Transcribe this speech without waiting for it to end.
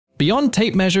Beyond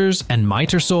tape measures and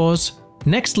miter saws,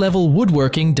 next-level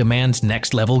woodworking demands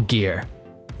next-level gear.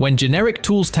 When generic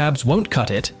tools tabs won't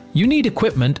cut it, you need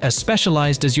equipment as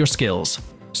specialized as your skills.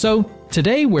 So,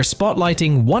 today we're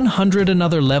spotlighting 100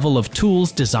 another level of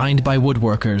tools designed by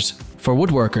woodworkers. For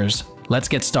woodworkers, let's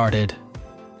get started.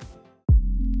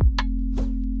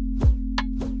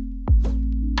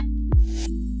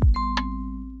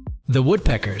 The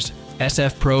Woodpecker's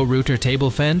SF Pro Router Table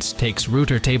Fence takes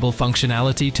router table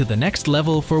functionality to the next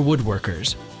level for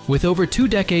woodworkers. With over 2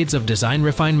 decades of design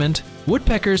refinement,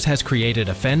 Woodpecker's has created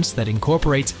a fence that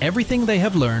incorporates everything they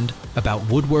have learned about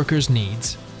woodworkers'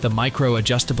 needs. The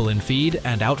micro-adjustable in-feed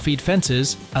and out-feed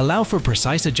fences allow for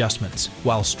precise adjustments,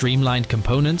 while streamlined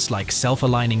components like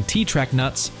self-aligning T-track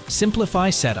nuts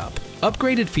simplify setup.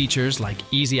 Upgraded features like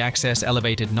easy-access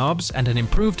elevated knobs and an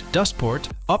improved dust port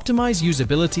optimize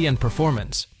usability and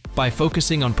performance. By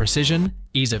focusing on precision,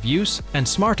 ease of use, and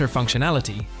smarter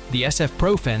functionality, the SF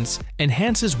Pro Fence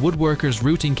enhances woodworkers'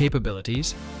 routing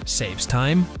capabilities, saves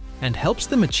time, and helps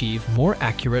them achieve more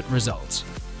accurate results.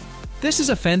 This is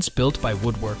a fence built by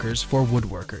woodworkers for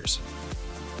woodworkers.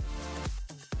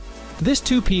 This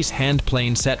 2-piece hand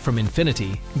plane set from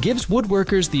Infinity gives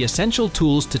woodworkers the essential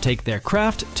tools to take their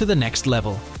craft to the next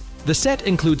level. The set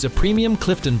includes a premium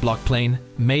Clifton block plane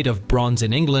made of bronze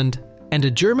in England and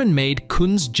a German-made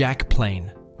Kunz jack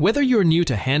plane. Whether you're new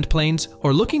to hand planes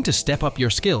or looking to step up your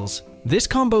skills, this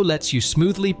combo lets you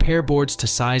smoothly pair boards to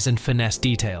size and finesse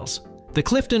details. The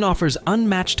Clifton offers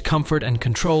unmatched comfort and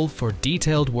control for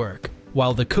detailed work,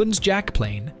 while the Kunz jack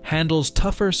plane handles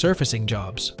tougher surfacing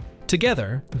jobs.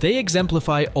 Together, they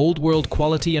exemplify old-world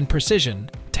quality and precision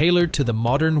tailored to the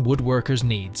modern woodworker's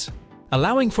needs.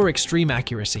 Allowing for extreme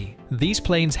accuracy, these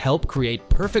planes help create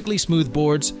perfectly smooth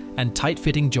boards and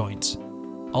tight-fitting joints.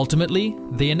 Ultimately,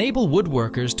 they enable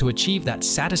woodworkers to achieve that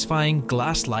satisfying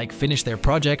glass-like finish their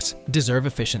projects deserve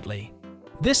efficiently.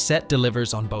 This set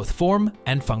delivers on both form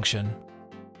and function.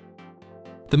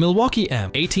 The Milwaukee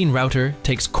M18 router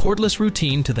takes cordless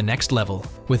routine to the next level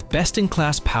with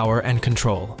best-in-class power and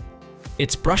control.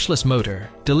 Its brushless motor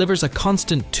delivers a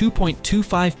constant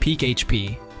 2.25 peak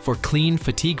HP for clean,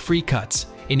 fatigue-free cuts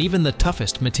in even the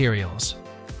toughest materials.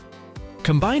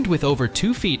 Combined with over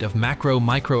 2 feet of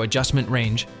macro-micro adjustment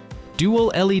range, dual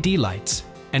LED lights,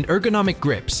 and ergonomic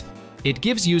grips, it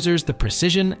gives users the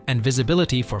precision and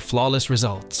visibility for flawless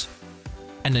results.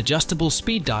 An adjustable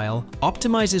speed dial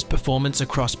optimizes performance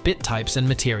across bit types and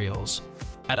materials.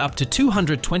 At up to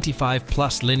 225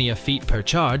 plus linear feet per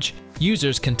charge,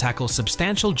 users can tackle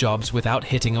substantial jobs without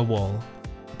hitting a wall.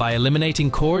 By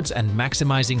eliminating cords and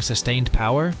maximizing sustained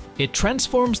power, it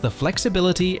transforms the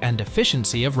flexibility and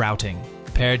efficiency of routing.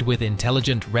 Paired with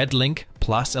intelligent Red Link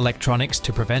plus electronics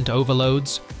to prevent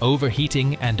overloads,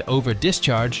 overheating, and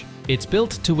over-discharge, it's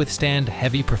built to withstand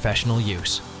heavy professional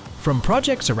use. From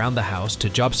projects around the house to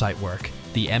job site work,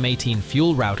 the M18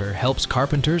 Fuel Router helps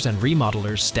carpenters and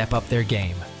remodelers step up their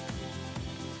game.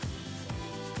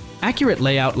 Accurate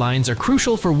layout lines are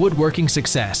crucial for woodworking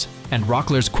success, and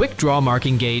Rockler's quick draw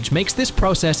marking gauge makes this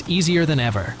process easier than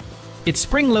ever. Its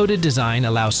spring-loaded design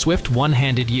allows swift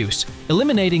one-handed use,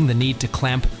 eliminating the need to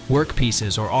clamp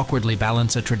workpieces or awkwardly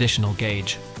balance a traditional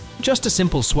gauge. Just a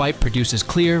simple swipe produces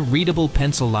clear, readable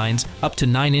pencil lines up to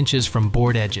 9 inches from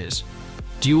board edges.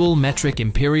 Dual metric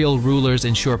imperial rulers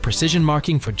ensure precision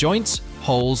marking for joints,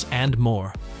 holes, and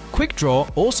more. Quick Draw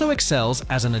also excels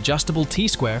as an adjustable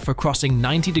T-square for crossing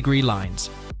 90-degree lines.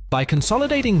 By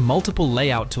consolidating multiple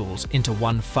layout tools into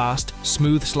one fast,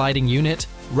 smooth sliding unit,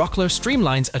 Rockler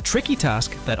streamlines a tricky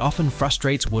task that often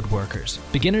frustrates woodworkers.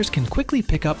 Beginners can quickly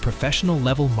pick up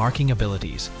professional-level marking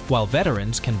abilities, while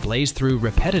veterans can blaze through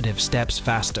repetitive steps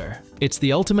faster. It's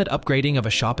the ultimate upgrading of a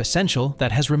shop essential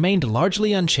that has remained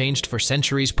largely unchanged for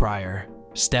centuries prior.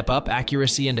 Step up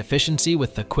accuracy and efficiency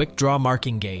with the Quick Draw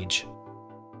marking gauge.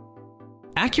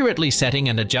 Accurately setting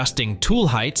and adjusting tool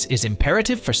heights is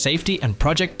imperative for safety and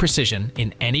project precision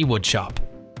in any woodshop.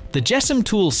 The Jessam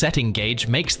tool setting gauge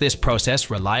makes this process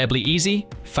reliably easy,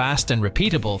 fast, and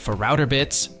repeatable for router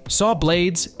bits, saw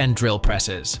blades, and drill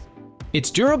presses. Its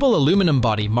durable aluminum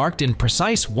body marked in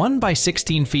precise 1 by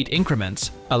 16 feet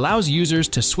increments allows users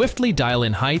to swiftly dial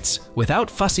in heights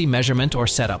without fussy measurement or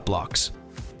setup blocks.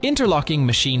 Interlocking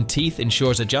machine teeth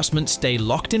ensures adjustments stay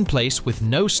locked in place with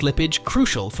no slippage,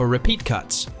 crucial for repeat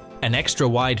cuts. An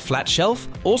extra-wide flat shelf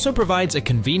also provides a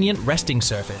convenient resting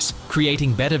surface,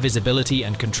 creating better visibility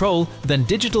and control than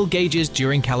digital gauges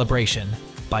during calibration.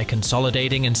 By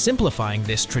consolidating and simplifying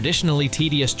this traditionally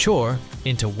tedious chore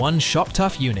into one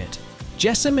shop-tough unit,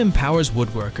 Jessam empowers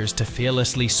woodworkers to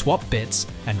fearlessly swap bits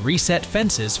and reset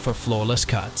fences for flawless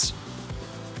cuts.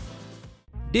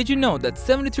 Did you know that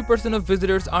 73% of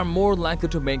visitors are more likely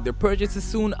to make their purchases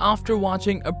soon after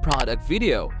watching a product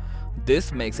video?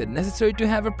 This makes it necessary to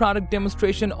have a product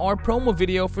demonstration or promo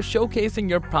video for showcasing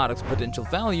your product's potential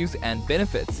values and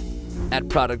benefits. At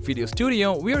Product Video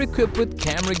Studio, we are equipped with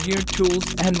camera gear,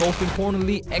 tools, and most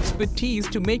importantly, expertise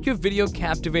to make your video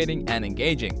captivating and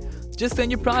engaging. Just send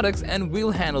your products and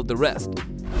we'll handle the rest.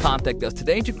 Contact us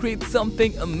today to create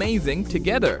something amazing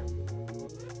together.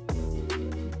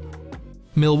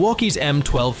 Milwaukee's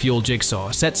M12 fuel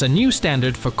jigsaw sets a new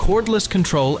standard for cordless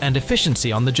control and efficiency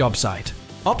on the job site.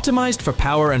 Optimized for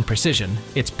power and precision,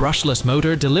 its brushless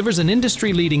motor delivers an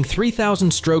industry-leading 3,000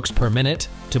 strokes per minute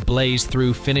to blaze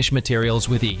through finish materials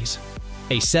with ease.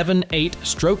 A 7/8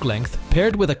 stroke length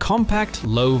paired with a compact,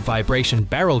 low-vibration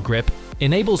barrel grip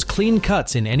enables clean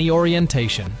cuts in any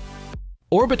orientation.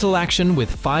 Orbital action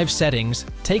with 5 settings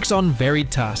takes on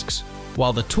varied tasks,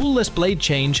 while the toolless blade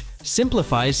change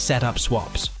simplifies setup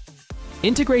swaps.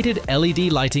 Integrated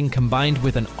LED lighting combined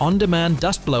with an on-demand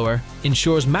dust blower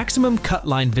ensures maximum cut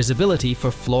line visibility for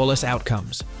flawless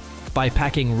outcomes. By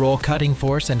packing raw cutting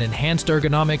force and enhanced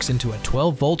ergonomics into a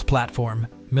 12-volt platform,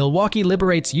 Milwaukee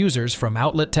liberates users from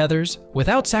outlet tethers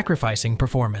without sacrificing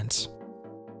performance.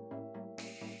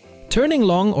 Turning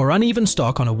long or uneven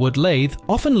stock on a wood lathe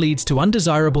often leads to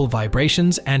undesirable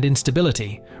vibrations and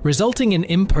instability, resulting in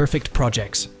imperfect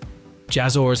projects.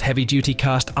 Jazzor's heavy-duty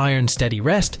cast iron steady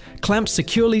rest clamps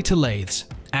securely to lathes,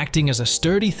 acting as a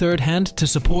sturdy third hand to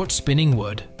support spinning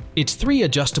wood. Its 3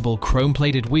 adjustable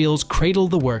chrome-plated wheels cradle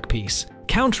the workpiece,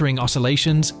 countering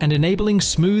oscillations and enabling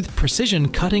smooth precision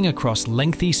cutting across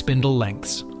lengthy spindle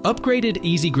lengths. Upgraded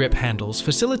easy grip handles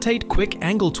facilitate quick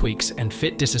angle tweaks and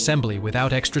fit disassembly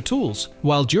without extra tools,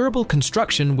 while durable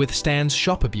construction withstands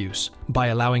shop abuse by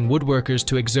allowing woodworkers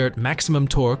to exert maximum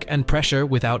torque and pressure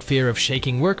without fear of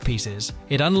shaking workpieces.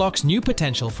 It unlocks new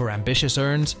potential for ambitious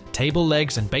urns, table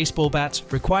legs, and baseball bats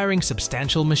requiring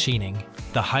substantial machining.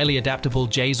 The highly adaptable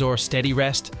Jazzor Steady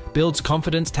Rest builds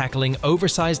confidence tackling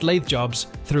oversized lathe jobs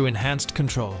through enhanced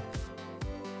control.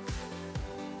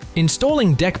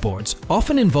 Installing deck boards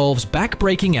often involves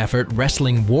back-breaking effort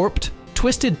wrestling warped,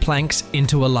 twisted planks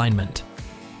into alignment.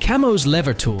 Camo's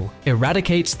lever tool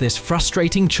eradicates this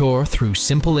frustrating chore through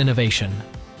simple innovation.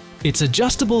 Its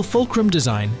adjustable fulcrum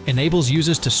design enables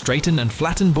users to straighten and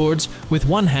flatten boards with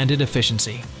one-handed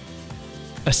efficiency.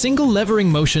 A single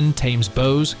levering motion tames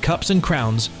bows, cups, and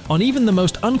crowns on even the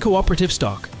most uncooperative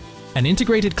stock. An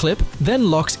integrated clip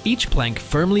then locks each plank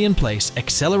firmly in place,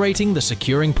 accelerating the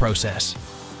securing process.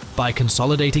 By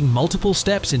consolidating multiple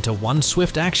steps into one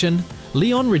swift action,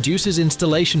 Leon reduces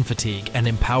installation fatigue and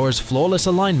empowers flawless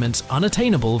alignments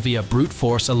unattainable via brute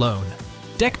force alone.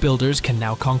 Deck builders can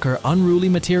now conquer unruly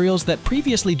materials that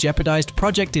previously jeopardized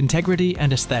project integrity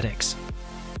and aesthetics.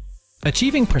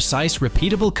 Achieving precise,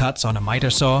 repeatable cuts on a miter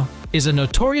saw is a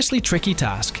notoriously tricky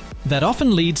task that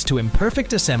often leads to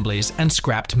imperfect assemblies and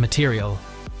scrapped material.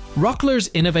 Rockler's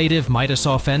innovative miter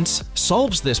saw fence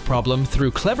solves this problem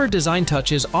through clever design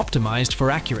touches optimized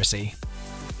for accuracy.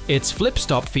 Its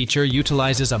flip-stop feature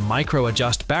utilizes a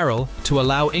micro-adjust barrel to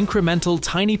allow incremental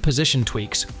tiny position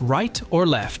tweaks right or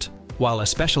left, while a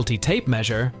specialty tape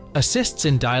measure assists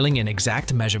in dialing in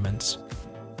exact measurements.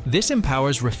 This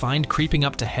empowers refined creeping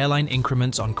up to hairline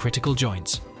increments on critical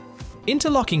joints.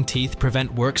 Interlocking teeth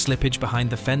prevent work slippage behind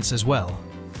the fence as well.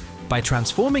 By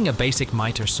transforming a basic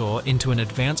miter saw into an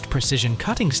advanced precision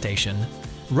cutting station,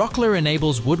 Rockler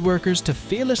enables woodworkers to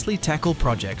fearlessly tackle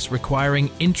projects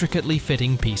requiring intricately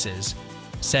fitting pieces.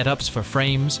 Setups for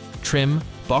frames, trim,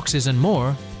 boxes, and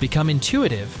more become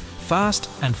intuitive, fast,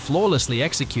 and flawlessly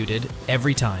executed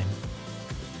every time.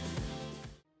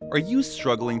 Are you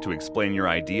struggling to explain your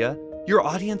idea? Your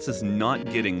audience is not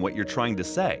getting what you're trying to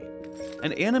say.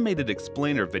 An animated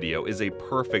explainer video is a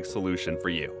perfect solution for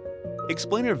you.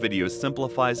 Explainer video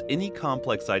simplifies any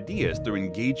complex ideas through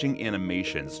engaging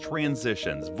animations,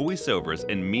 transitions, voiceovers,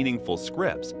 and meaningful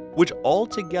scripts, which all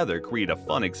together create a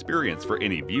fun experience for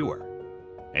any viewer.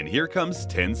 And here comes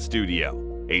 10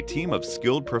 Studio, a team of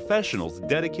skilled professionals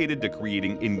dedicated to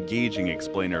creating engaging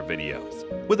explainer videos.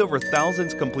 With over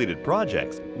thousands completed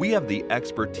projects, we have the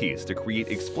expertise to create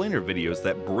explainer videos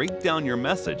that break down your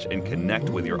message and connect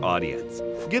with your audience.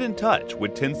 Get in touch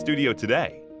with 10 Studio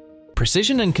today.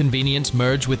 Precision and convenience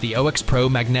merge with the OX Pro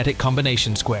magnetic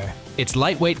combination square. Its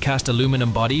lightweight cast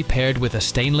aluminum body paired with a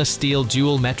stainless steel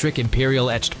dual metric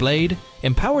imperial etched blade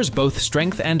empowers both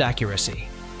strength and accuracy.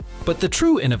 But the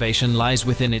true innovation lies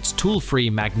within its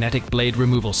tool-free magnetic blade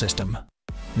removal system.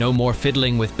 No more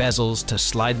fiddling with bezels to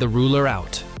slide the ruler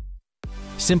out.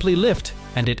 Simply lift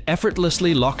and it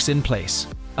effortlessly locks in place,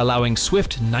 allowing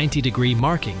swift 90-degree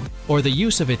marking, or the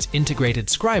use of its integrated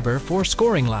scriber for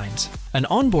scoring lines. An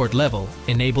onboard level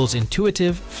enables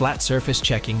intuitive, flat surface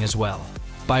checking as well.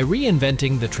 By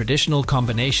reinventing the traditional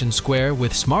combination square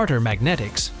with smarter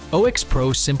magnetics, OX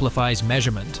Pro simplifies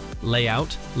measurement,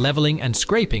 layout, leveling, and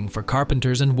scraping for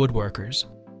carpenters and woodworkers.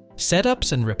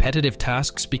 Setups and repetitive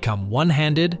tasks become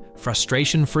one-handed,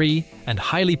 frustration-free, and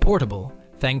highly portable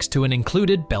thanks to an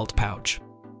included belt pouch.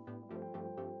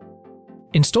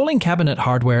 Installing cabinet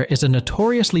hardware is a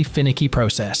notoriously finicky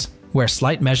process, where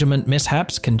slight measurement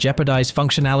mishaps can jeopardize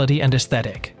functionality and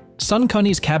aesthetic.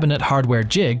 Sunconny's cabinet hardware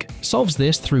jig solves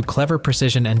this through clever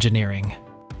precision engineering.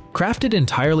 Crafted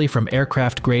entirely from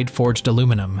aircraft-grade forged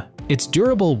aluminum, its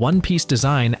durable one-piece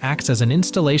design acts as an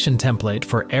installation template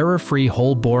for error-free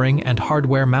hole boring and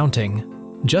hardware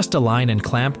mounting. Just align and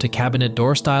clamp to cabinet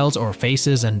door styles or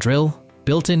faces and drill.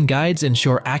 Built-in guides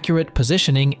ensure accurate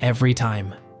positioning every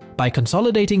time. By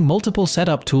consolidating multiple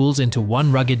setup tools into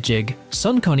one rugged jig,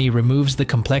 Sunconny removes the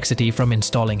complexity from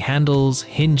installing handles,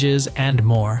 hinges, and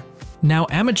more. Now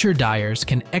amateur dyers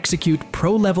can execute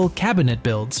pro-level cabinet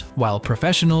builds, while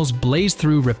professionals blaze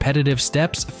through repetitive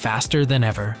steps faster than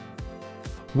ever.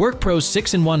 WorkPro's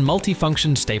 6-in-1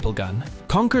 multifunction staple gun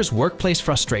conquers workplace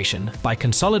frustration by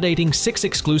consolidating 6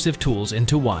 exclusive tools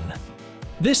into one.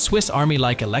 This Swiss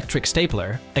Army-like electric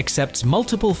stapler accepts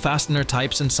multiple fastener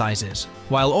types and sizes,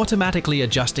 while automatically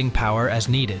adjusting power as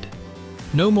needed.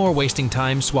 No more wasting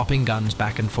time swapping guns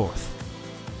back and forth.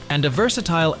 And a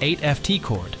versatile 8FT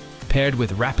cord, paired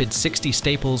with rapid 60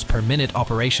 staples per minute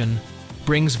operation,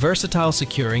 brings versatile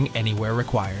securing anywhere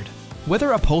required.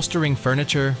 Whether upholstering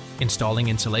furniture, installing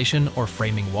insulation, or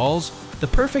framing walls, the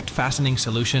perfect fastening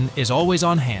solution is always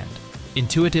on hand.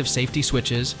 Intuitive safety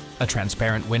switches, a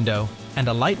transparent window, and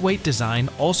a lightweight design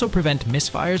also prevent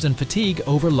misfires and fatigue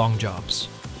over long jobs.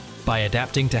 By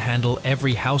adapting to handle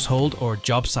every household or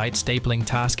job site stapling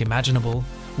task imaginable,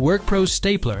 WorkPro's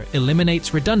stapler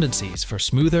eliminates redundancies for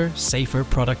smoother, safer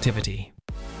productivity.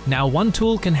 Now one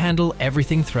tool can handle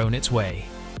everything thrown its way.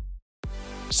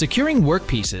 Securing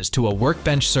workpieces to a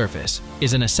workbench surface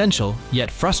is an essential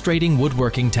yet frustrating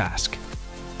woodworking task.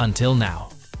 Until now.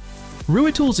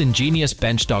 Ruitool's ingenious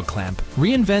bench dog clamp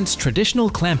reinvents traditional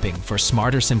clamping for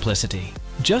smarter simplicity.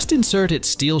 Just insert its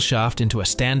steel shaft into a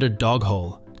standard dog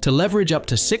hole to leverage up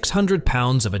to 600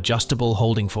 pounds of adjustable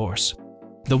holding force.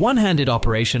 The one-handed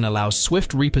operation allows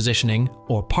swift repositioning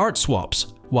or part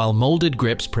swaps, while molded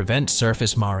grips prevent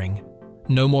surface marring.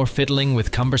 No more fiddling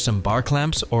with cumbersome bar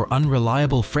clamps or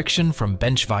unreliable friction from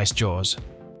bench vise jaws.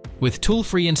 With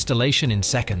tool-free installation in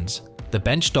seconds, the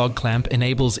bench dog clamp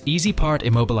enables easy part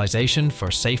immobilization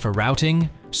for safer routing,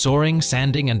 soring,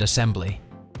 sanding, and assembly.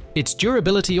 Its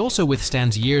durability also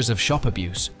withstands years of shop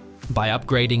abuse. By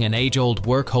upgrading an age-old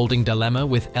work-holding dilemma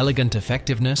with elegant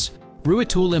effectiveness,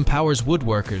 Ruitool empowers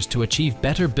woodworkers to achieve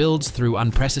better builds through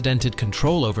unprecedented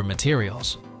control over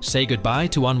materials. Say goodbye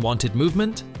to unwanted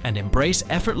movement and embrace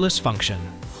effortless function.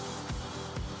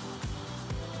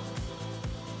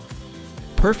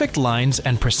 Perfect lines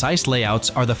and precise layouts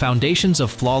are the foundations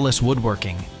of flawless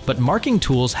woodworking, but marking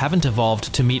tools haven't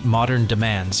evolved to meet modern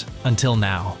demands until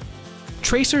now.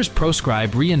 Tracer's ProScribe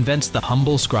reinvents the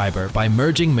humble scriber by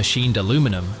merging machined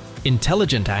aluminum,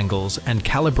 intelligent angles, and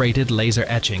calibrated laser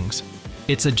etchings.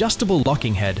 Its adjustable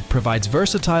locking head provides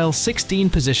versatile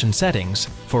 16-position settings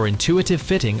for intuitive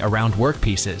fitting around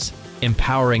workpieces,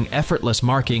 empowering effortless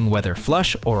marking whether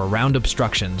flush or around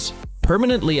obstructions.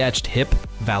 Permanently etched hip,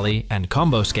 valley, and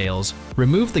combo scales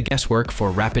remove the guesswork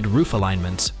for rapid roof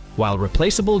alignments, while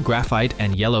replaceable graphite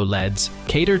and yellow leads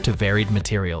cater to varied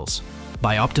materials.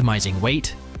 By optimizing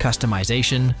weight,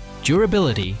 customization,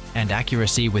 durability, and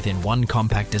accuracy within one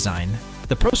compact design,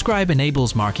 the ProScribe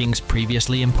enables markings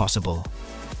previously impossible.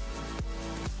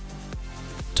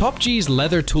 TopG's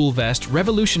leather tool vest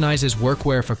revolutionizes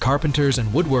workwear for carpenters and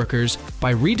woodworkers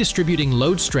by redistributing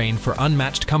load strain for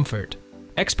unmatched comfort.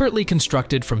 Expertly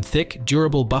constructed from thick,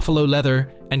 durable buffalo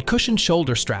leather and cushioned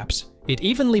shoulder straps, it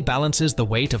evenly balances the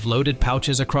weight of loaded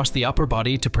pouches across the upper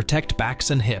body to protect backs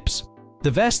and hips.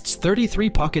 The vest's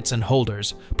 33 pockets and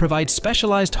holders provide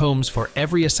specialized homes for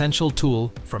every essential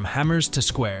tool, from hammers to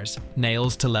squares,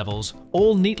 nails to levels,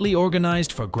 all neatly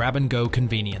organized for grab-and-go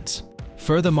convenience.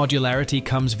 Further modularity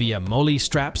comes via MOLLE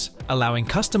straps, allowing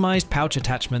customized pouch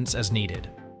attachments as needed.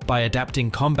 By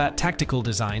adapting combat tactical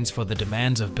designs for the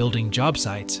demands of building job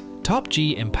sites,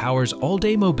 TopG empowers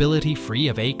all-day mobility free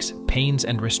of aches, pains,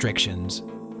 and restrictions.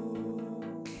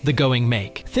 The going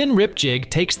make. Thin rip jig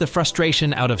takes the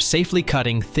frustration out of safely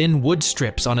cutting thin wood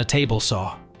strips on a table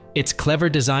saw. Its clever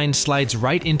design slides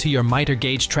right into your miter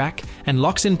gauge track and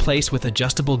locks in place with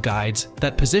adjustable guides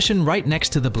that position right next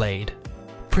to the blade.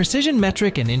 Precision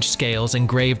metric and inch scales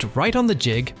engraved right on the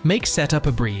jig make setup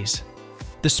a breeze.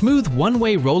 The smooth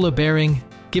one-way roller bearing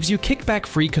gives you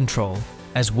kickback-free control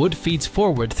as wood feeds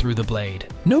forward through the blade.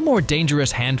 No more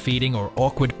dangerous hand feeding or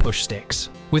awkward push sticks.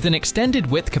 With an extended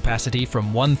width capacity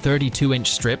from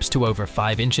 132-inch strips to over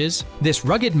 5 inches, this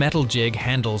rugged metal jig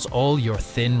handles all your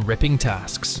thin, ripping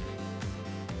tasks.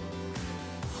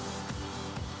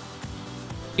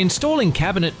 Installing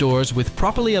cabinet doors with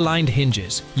properly aligned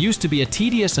hinges used to be a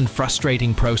tedious and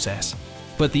frustrating process,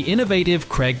 but the innovative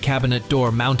Craig cabinet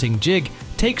door mounting jig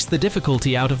takes the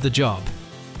difficulty out of the job.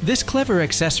 This clever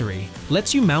accessory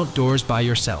lets you mount doors by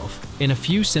yourself in a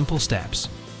few simple steps.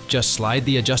 Just slide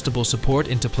the adjustable support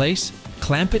into place,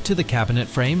 clamp it to the cabinet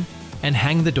frame, and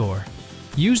hang the door.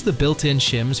 Use the built-in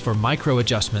shims for micro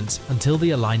adjustments until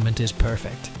the alignment is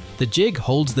perfect. The jig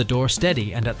holds the door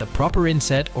steady and at the proper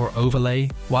inset or overlay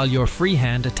while your free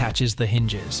hand attaches the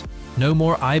hinges. No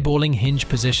more eyeballing hinge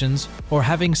positions or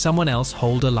having someone else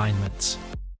hold alignments.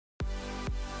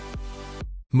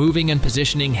 Moving and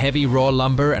positioning heavy raw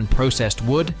lumber and processed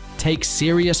wood takes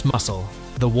serious muscle.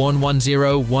 The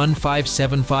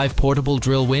 110-1575 portable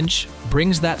drill winch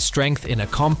brings that strength in a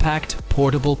compact,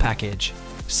 portable package.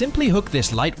 Simply hook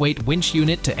this lightweight winch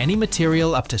unit to any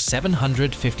material up to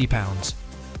 750 pounds.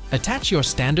 Attach your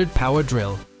standard power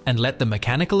drill and let the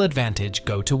mechanical advantage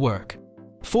go to work.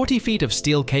 40 feet of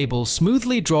steel cable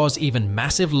smoothly draws even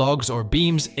massive logs or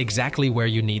beams exactly where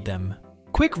you need them.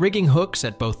 Quick rigging hooks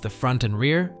at both the front and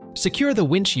rear secure the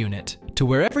winch unit to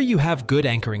wherever you have good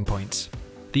anchoring points.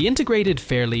 The integrated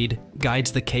fairlead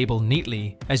guides the cable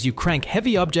neatly as you crank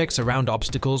heavy objects around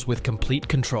obstacles with complete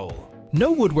control.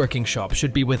 No woodworking shop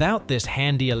should be without this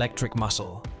handy electric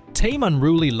muscle. Tame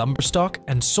unruly lumber stock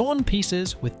and sawn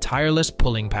pieces with tireless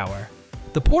pulling power.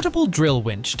 The portable drill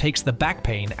winch takes the back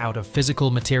pain out of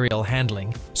physical material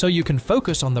handling so you can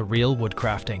focus on the real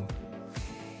woodcrafting.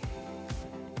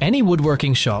 Any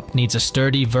woodworking shop needs a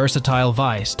sturdy, versatile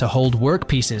vise to hold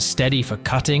workpieces steady for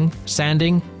cutting,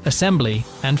 sanding, assembly,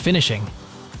 and finishing.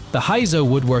 The Heizo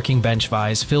woodworking bench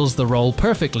vise fills the role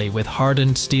perfectly with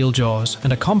hardened steel jaws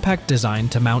and a compact design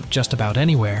to mount just about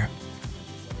anywhere.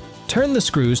 Turn the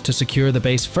screws to secure the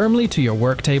base firmly to your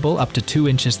work table up to 2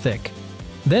 inches thick.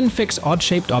 Then fix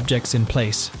odd-shaped objects in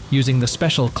place, using the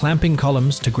special clamping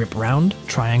columns to grip round,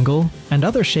 triangle, and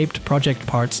other shaped project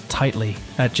parts tightly.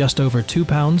 At just over 2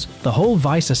 pounds, the whole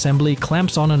vise assembly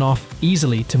clamps on and off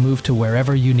easily to move to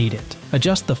wherever you need it.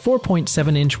 Adjust the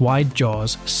 4.7-inch wide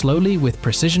jaws slowly with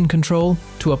precision control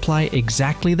to apply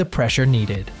exactly the pressure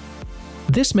needed.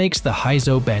 This makes the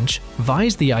Heizo bench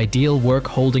vise the ideal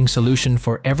work-holding solution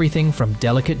for everything from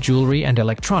delicate jewelry and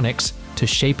electronics to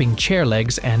shaping chair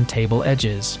legs and table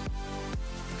edges.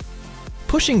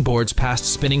 Pushing boards past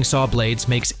spinning saw blades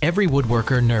makes every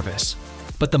woodworker nervous,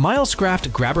 but the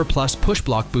Milescraft Grabber Plus push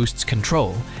block boosts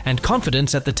control and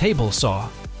confidence at the table saw.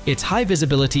 Its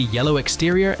high-visibility yellow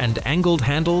exterior and angled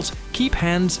handles keep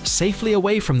hands safely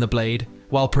away from the blade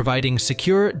while providing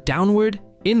secure downward,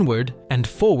 inward, and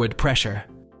forward pressure.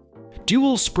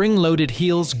 Dual spring-loaded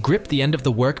heels grip the end of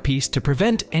the workpiece to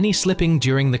prevent any slipping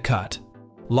during the cut.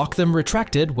 Lock them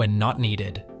retracted when not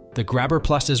needed. The Grabber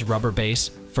Plus's rubber base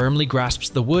firmly grasps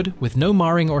the wood with no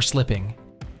marring or slipping.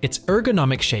 Its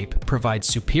ergonomic shape provides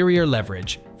superior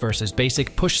leverage versus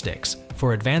basic push sticks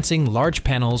for advancing large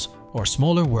panels or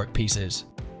smaller workpieces.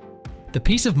 The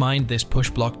peace of mind this push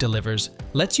block delivers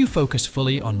lets you focus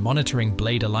fully on monitoring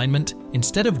blade alignment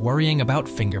instead of worrying about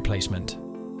finger placement.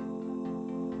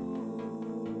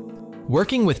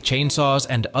 Working with chainsaws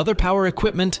and other power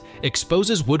equipment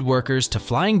exposes woodworkers to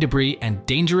flying debris and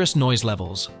dangerous noise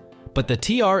levels. But the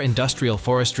TR Industrial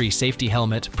Forestry Safety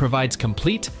Helmet provides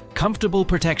complete, comfortable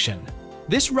protection.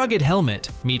 This rugged helmet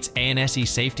meets ANSI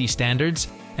safety standards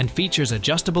and features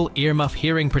adjustable earmuff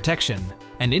hearing protection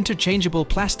and interchangeable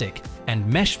plastic and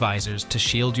mesh visors to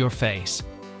shield your face.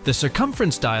 The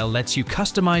circumference dial lets you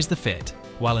customize the fit,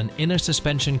 while an inner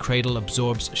suspension cradle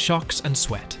absorbs shocks and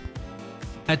sweat.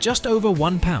 At just over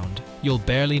 1 pound, you'll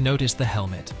barely notice the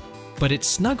helmet, but its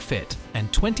snug fit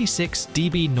and 26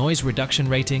 dB noise reduction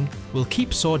rating will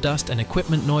keep sawdust and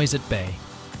equipment noise at bay.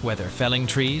 Whether felling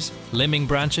trees, limbing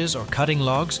branches, or cutting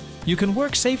logs, you can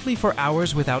work safely for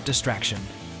hours without distraction.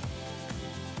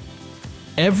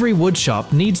 Every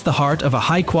woodshop needs the heart of a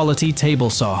high-quality table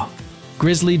saw.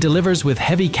 Grizzly delivers with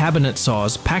heavy cabinet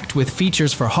saws packed with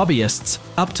features for hobbyists,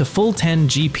 up to full 10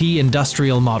 GP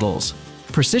industrial models.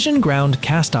 Precision ground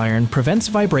cast iron prevents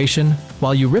vibration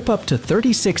while you rip up to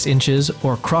 36 inches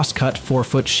or cross-cut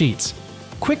 4-foot sheets.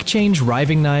 Quick change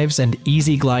riving knives and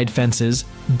easy glide fences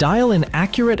dial in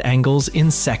accurate angles in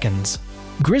seconds.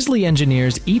 Grizzly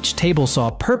engineers each table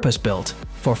saw purpose-built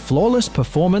for flawless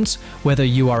performance, whether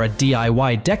you are a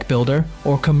DIY deck builder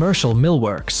or commercial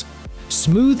millworks.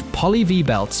 Smooth poly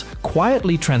V-belts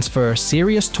quietly transfer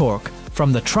serious torque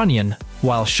from the trunnion,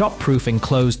 while shop-proof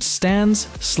enclosed stands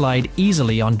slide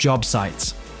easily on job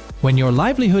sites. When your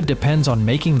livelihood depends on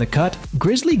making the cut,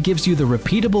 Grizzly gives you the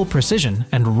repeatable precision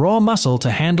and raw muscle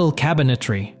to handle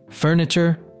cabinetry,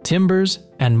 furniture, timbers,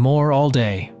 and more all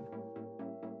day.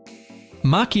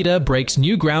 Makita breaks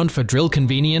new ground for drill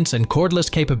convenience and cordless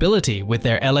capability with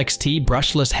their LXT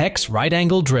brushless hex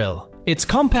right-angle drill. Its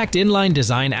compact inline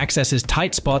design accesses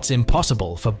tight spots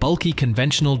impossible for bulky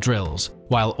conventional drills,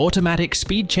 while automatic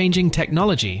speed-changing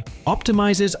technology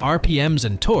optimizes RPMs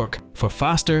and torque for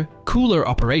faster, cooler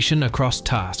operation across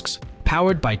tasks.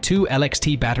 Powered by 2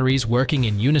 LXT batteries working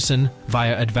in unison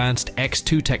via advanced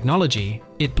X2 technology,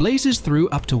 it blazes through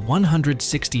up to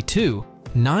 162,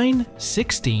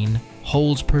 9/16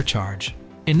 holes per charge,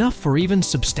 enough for even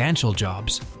substantial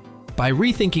jobs. By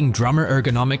rethinking drummer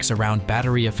ergonomics around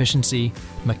battery efficiency,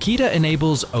 Makita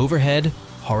enables overhead,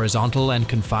 horizontal and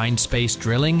confined space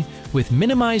drilling with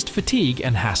minimized fatigue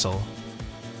and hassle.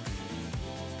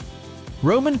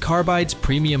 Roman Carbide's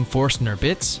premium Forstner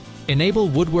bits enable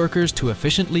woodworkers to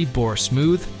efficiently bore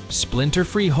smooth,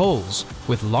 splinter-free holes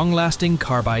with long-lasting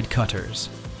carbide cutters.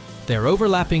 Their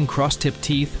overlapping cross-tip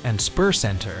teeth and spur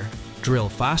center drill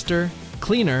faster,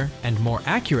 cleaner, and more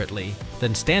accurately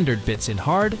than standard bits in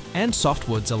hard and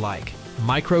softwoods alike.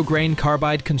 Micrograin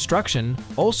carbide construction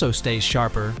also stays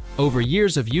sharper over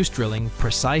years of use drilling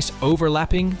precise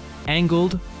overlapping,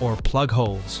 angled, or plug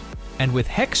holes. And with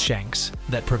hex shanks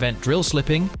that prevent drill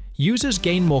slipping, users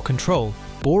gain more control,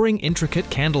 boring intricate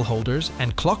candle holders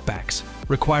and clockbacks,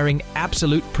 requiring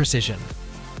absolute precision.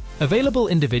 Available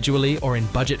individually or in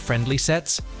budget-friendly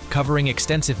sets, covering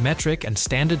extensive metric and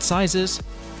standard sizes,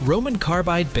 Roman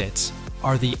Carbide bits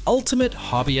are the ultimate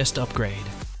hobbyist upgrade.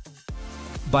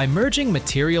 By merging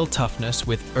material toughness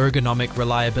with ergonomic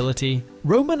reliability,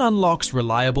 Roman unlocks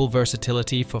reliable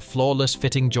versatility for flawless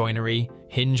fitting joinery,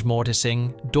 hinge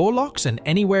mortising, door locks, and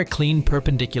anywhere clean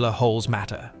perpendicular holes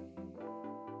matter.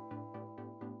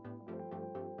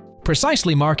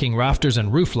 Precisely marking rafters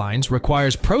and roof lines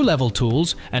requires pro-level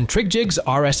tools, and TrigJig's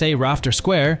RSA Rafter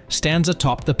Square stands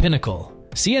atop the pinnacle.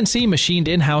 CNC machined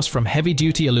in-house from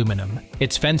heavy-duty aluminum,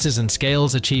 its fences and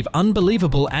scales achieve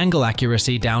unbelievable angle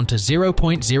accuracy down to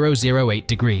 0.008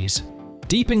 degrees.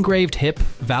 Deep engraved hip,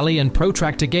 valley, and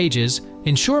protractor gauges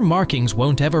ensure markings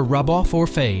won't ever rub off or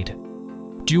fade.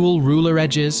 Dual ruler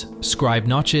edges, scribe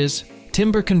notches,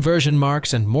 timber conversion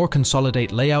marks, and more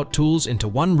consolidate layout tools into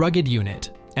one rugged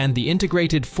unit. And the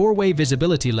integrated 4-way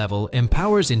visibility level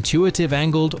empowers intuitive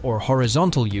angled or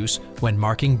horizontal use when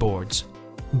marking boards.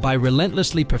 By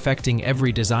relentlessly perfecting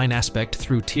every design aspect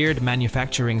through tiered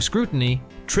manufacturing scrutiny,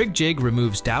 TrigJig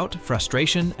removes doubt,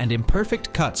 frustration, and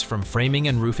imperfect cuts from framing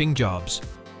and roofing jobs.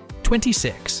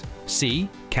 26. C.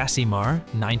 Casimar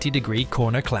 90-degree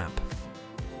corner clamp.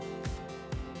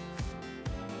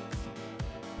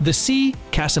 The C.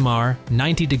 Casimar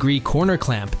 90-degree corner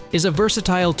clamp is a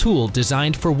versatile tool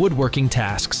designed for woodworking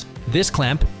tasks. This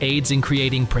clamp aids in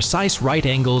creating precise right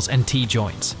angles and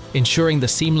T-joints, ensuring the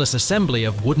seamless assembly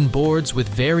of wooden boards with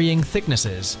varying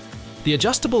thicknesses. The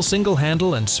adjustable single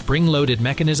handle and spring-loaded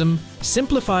mechanism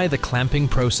simplify the clamping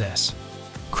process.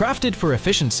 Crafted for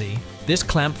efficiency, this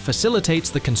clamp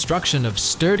facilitates the construction of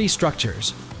sturdy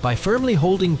structures by firmly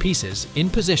holding pieces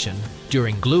in position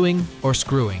during gluing or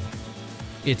screwing.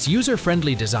 Its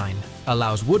user-friendly design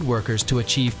allows woodworkers to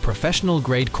achieve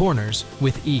professional-grade corners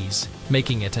with ease,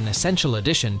 making it an essential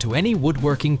addition to any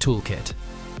woodworking toolkit.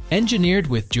 Engineered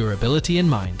with durability in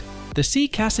mind, the C.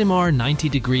 Casimar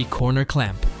 90-degree corner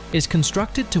clamp is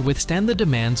constructed to withstand the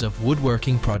demands of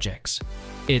woodworking projects.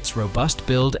 Its robust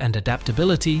build and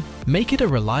adaptability make it a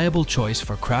reliable choice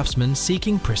for craftsmen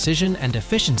seeking precision and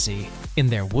efficiency in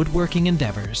their woodworking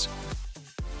endeavors.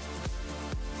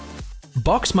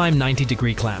 Boxmime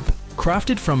 90-degree clamp,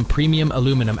 crafted from premium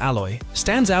aluminum alloy,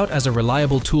 stands out as a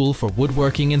reliable tool for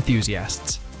woodworking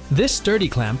enthusiasts. This sturdy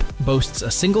clamp boasts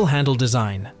a single-handle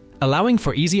design, allowing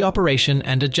for easy operation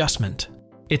and adjustment.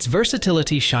 Its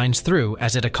versatility shines through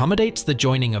as it accommodates the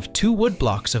joining of 2 wood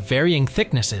blocks of varying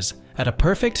thicknesses at a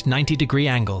perfect 90-degree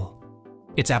angle.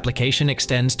 Its application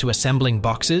extends to assembling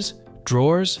boxes,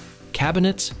 drawers,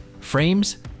 cabinets,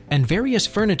 frames, and various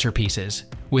furniture pieces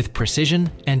with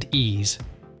precision and ease.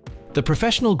 The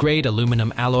professional-grade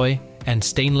aluminum alloy and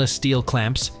stainless steel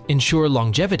clamps ensure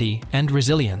longevity and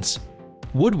resilience.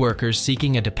 Woodworkers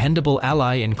seeking a dependable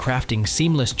ally in crafting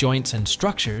seamless joints and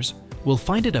structures will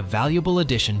find it a valuable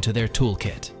addition to their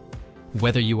toolkit.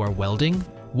 Whether you are welding,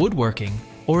 woodworking,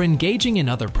 or engaging in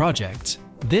other projects,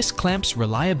 this clamp's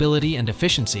reliability and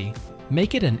efficiency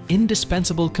make it an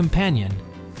indispensable companion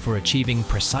for achieving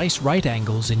precise right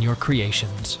angles in your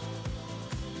creations.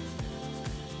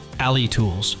 Alley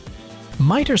tools.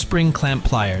 Miter spring clamp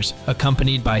pliers,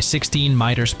 accompanied by 16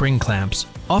 miter spring clamps,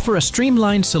 offer a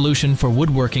streamlined solution for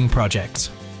woodworking projects.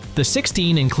 The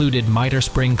 16 included miter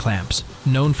spring clamps,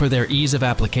 known for their ease of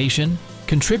application,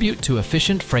 contribute to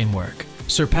efficient framework,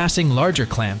 surpassing larger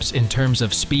clamps in terms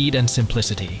of speed and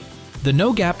simplicity. The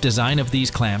no-gap design of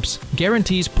these clamps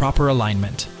guarantees proper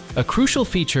alignment, a crucial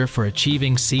feature for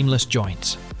achieving seamless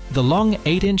joints. The long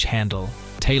 8-inch handle,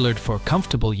 tailored for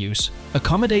comfortable use,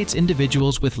 accommodates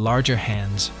individuals with larger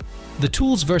hands. The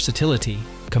tool's versatility,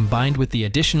 combined with the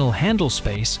additional handle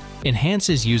space,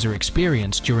 enhances user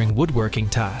experience during woodworking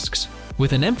tasks.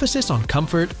 With an emphasis on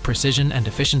comfort, precision, and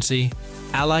efficiency,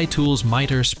 Ally Tools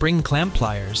Miter spring clamp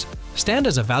pliers stand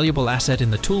as a valuable asset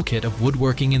in the toolkit of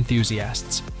woodworking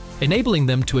enthusiasts, enabling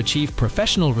them to achieve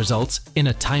professional results in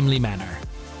a timely manner.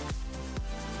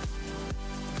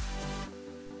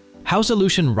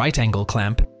 Housolution Right Angle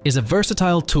Clamp is a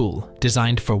versatile tool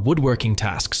designed for woodworking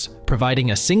tasks,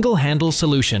 providing a single-handle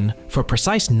solution for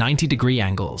precise 90-degree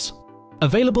angles.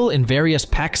 Available in various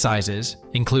pack sizes,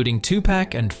 including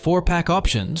 2-pack and 4-pack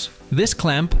options, this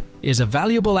clamp is a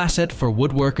valuable asset for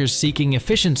woodworkers seeking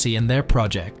efficiency in their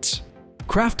projects.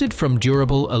 Crafted from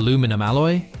durable aluminum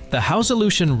alloy, the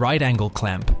Housolution Right Angle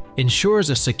Clamp ensures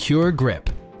a secure grip,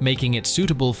 making it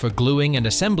suitable for gluing and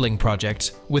assembling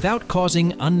projects without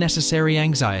causing unnecessary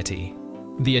anxiety.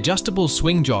 The adjustable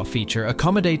swing jaw feature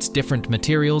accommodates different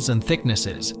materials and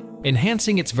thicknesses,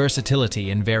 enhancing its versatility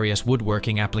in various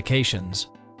woodworking applications.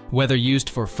 Whether used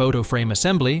for photo frame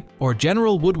assembly or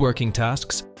general woodworking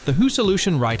tasks, the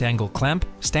Housolution Right Angle Clamp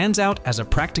stands out as a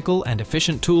practical and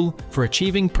efficient tool for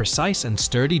achieving precise and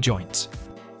sturdy joints.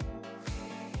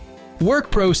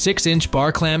 WorkPro 6-inch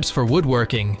bar clamps for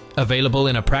woodworking, available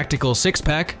in a practical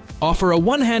 6-pack, offer a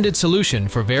one-handed solution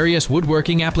for various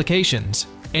woodworking applications.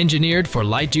 Engineered for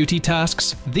light-duty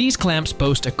tasks, these clamps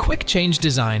boast a quick-change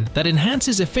design that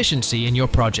enhances efficiency in your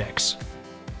projects.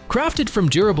 Crafted from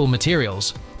durable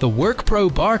materials, the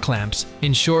WorkPro bar clamps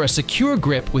ensure a secure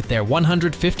grip with their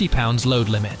 150 pounds load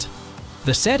limit.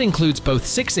 The set includes both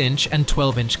 6-inch and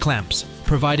 12-inch clamps,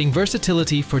 providing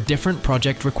versatility for different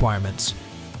project requirements.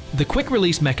 The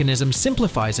quick-release mechanism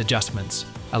simplifies adjustments,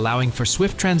 allowing for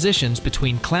swift transitions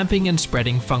between clamping and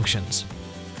spreading functions.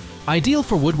 Ideal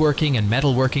for woodworking and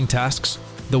metalworking tasks,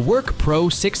 the WorkPro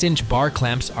 6-inch bar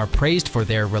clamps are praised for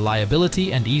their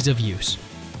reliability and ease of use.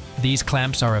 These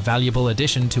clamps are a valuable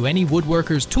addition to any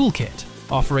woodworker's toolkit,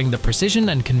 offering the precision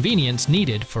and convenience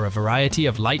needed for a variety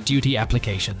of light-duty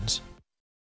applications.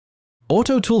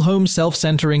 Auto Tool Home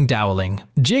Self-Centering Doweling.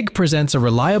 Jig presents a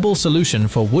reliable solution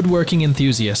for woodworking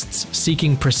enthusiasts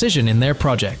seeking precision in their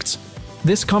projects.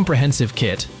 This comprehensive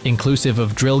kit, inclusive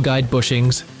of drill guide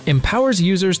bushings, empowers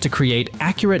users to create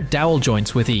accurate dowel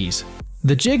joints with ease.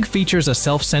 The jig features a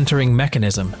self-centering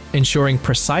mechanism, ensuring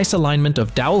precise alignment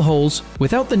of dowel holes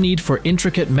without the need for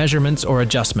intricate measurements or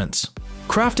adjustments.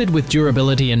 Crafted with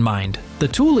durability in mind, the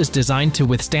tool is designed to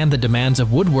withstand the demands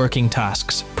of woodworking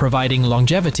tasks, providing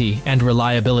longevity and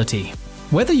reliability.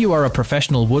 Whether you are a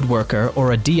professional woodworker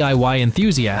or a DIY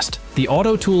enthusiast, the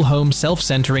Auto Tool Home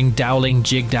Self-Centering Doweling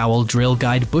Jig Dowel Drill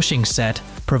Guide Bushing Set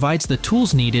provides the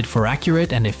tools needed for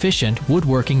accurate and efficient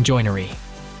woodworking joinery.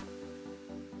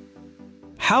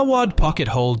 Howad Pocket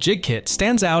Hole Jig Kit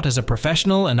stands out as a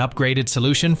professional and upgraded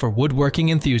solution for woodworking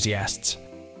enthusiasts.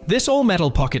 This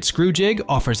all-metal pocket screw jig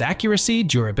offers accuracy,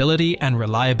 durability, and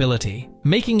reliability,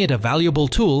 making it a valuable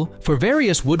tool for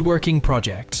various woodworking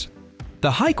projects.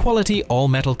 The high-quality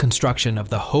all-metal construction of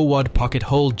the Howad Pocket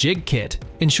Hole Jig Kit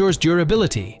ensures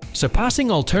durability,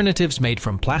 surpassing alternatives made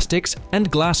from plastics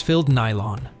and glass-filled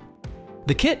nylon.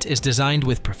 The kit is designed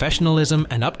with professionalism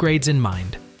and upgrades in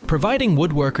mind, providing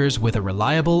woodworkers with a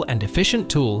reliable and efficient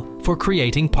tool for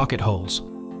creating pocket holes.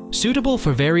 Suitable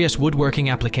for various woodworking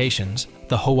applications,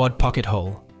 the Howad Pocket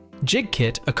Hole Jig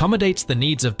Kit accommodates the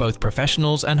needs of both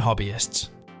professionals and hobbyists.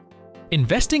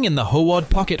 Investing in the Howad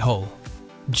Pocket Hole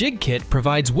Jig Kit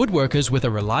provides woodworkers with a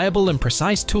reliable and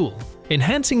precise tool,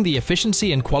 enhancing the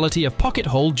efficiency and quality of pocket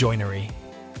hole joinery.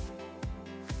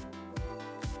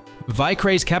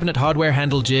 Vicraze Cabinet Hardware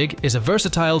Handle Jig is a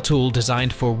versatile tool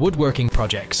designed for woodworking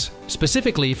projects,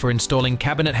 specifically for installing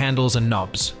cabinet handles and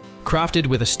knobs. Crafted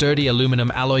with a sturdy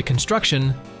aluminum alloy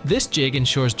construction, this jig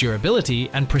ensures durability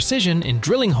and precision in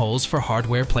drilling holes for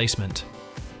hardware placement.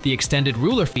 The extended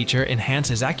ruler feature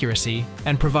enhances accuracy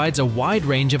and provides a wide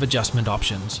range of adjustment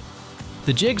options.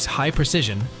 The jig's high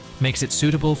precision makes it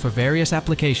suitable for various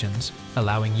applications,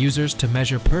 allowing users to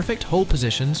measure perfect hole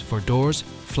positions for doors,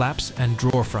 flaps, and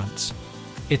drawer fronts.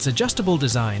 Its adjustable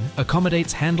design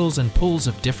accommodates handles and pulls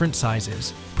of different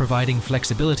sizes, providing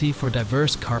flexibility for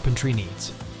diverse carpentry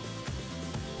needs.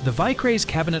 The Vicraze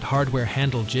cabinet hardware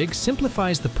handle jig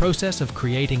simplifies the process of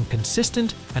creating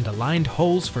consistent and aligned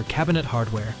holes for cabinet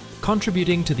hardware,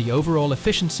 contributing to the overall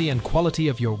efficiency and quality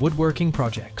of your woodworking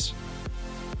projects.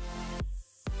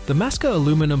 The Masca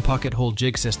aluminum pocket hole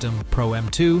jig system Pro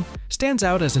M2 stands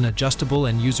out as an adjustable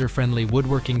and user-friendly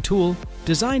woodworking tool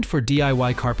designed for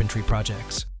DIY carpentry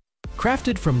projects.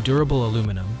 Crafted from durable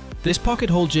aluminum, this pocket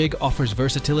hole jig offers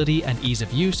versatility and ease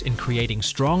of use in creating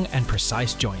strong and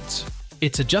precise joints.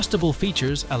 Its adjustable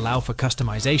features allow for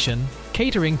customization,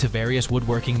 catering to various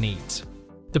woodworking needs.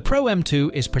 The Pro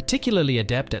M2 is particularly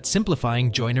adept at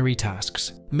simplifying joinery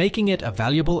tasks, making it a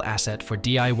valuable asset for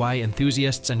DIY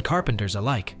enthusiasts and carpenters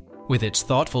alike. With its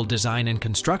thoughtful design and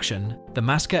construction, the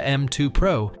Masca M2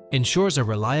 Pro ensures a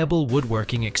reliable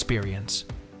woodworking experience.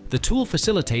 The tool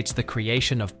facilitates the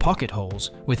creation of pocket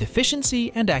holes with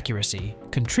efficiency and accuracy,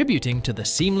 contributing to the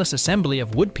seamless assembly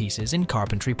of wood pieces in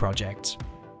carpentry projects.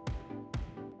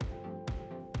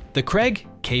 The Craig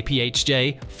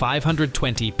KPHJ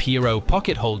 520 PRO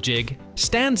pocket hole jig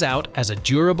stands out as a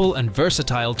durable and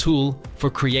versatile tool for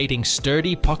creating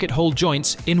sturdy pocket hole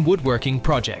joints in woodworking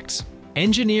projects.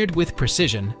 Engineered with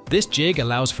precision, this jig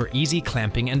allows for easy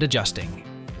clamping and adjusting.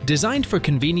 Designed for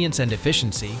convenience and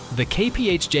efficiency, the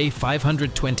KPHJ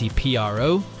 520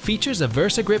 PRO features a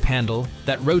VersaGrip handle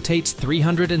that rotates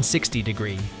 360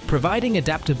 degrees, providing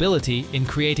adaptability in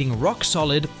creating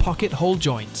rock-solid pocket hole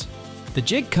joints. The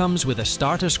jig comes with a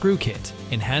starter screw kit,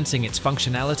 enhancing its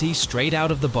functionality straight out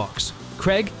of the box.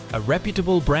 Craig, a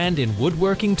reputable brand in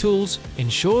woodworking tools,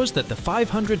 ensures that the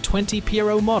 520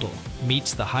 PRO model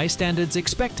meets the high standards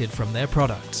expected from their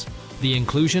products. The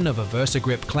inclusion of a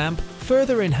VersaGrip clamp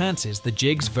further enhances the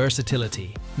jig's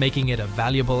versatility, making it a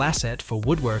valuable asset for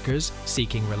woodworkers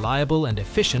seeking reliable and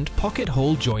efficient pocket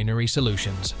hole joinery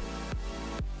solutions.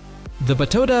 The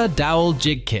Batoda Dowel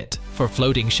Jig Kit for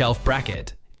Floating Shelf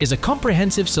Bracket is a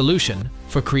comprehensive solution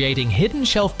for creating hidden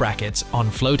shelf brackets on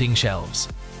floating shelves.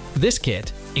 This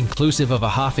kit, inclusive of a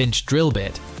half-inch drill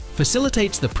bit,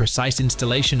 facilitates the precise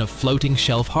installation of floating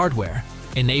shelf hardware,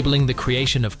 enabling the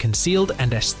creation of concealed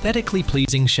and aesthetically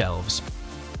pleasing shelves.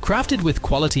 Crafted with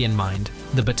quality in mind,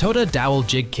 the Batoda Dowel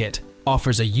Jig Kit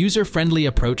offers a user-friendly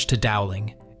approach to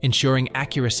doweling, ensuring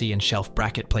accuracy in shelf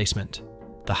bracket placement.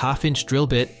 The half-inch drill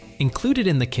bit included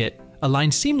in the kit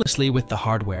aligns seamlessly with the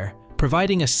hardware,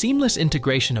 providing a seamless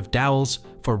integration of dowels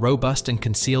for robust and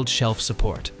concealed shelf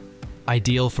support.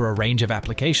 Ideal for a range of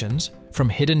applications, from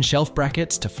hidden shelf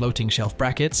brackets to floating shelf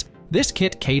brackets, this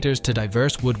kit caters to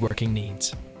diverse woodworking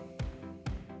needs.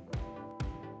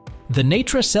 The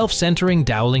Natra Self-Centering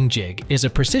Doweling Jig is a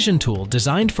precision tool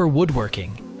designed for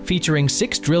woodworking, featuring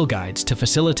 6 drill guides to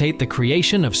facilitate the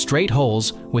creation of straight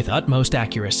holes with utmost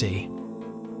accuracy.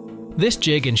 This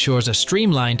jig ensures a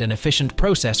streamlined and efficient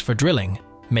process for drilling,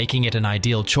 making it an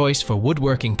ideal choice for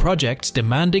woodworking projects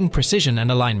demanding precision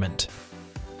and alignment.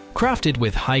 Crafted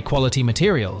with high-quality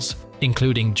materials,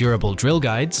 including durable drill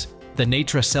guides, the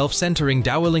Natra Self-Centering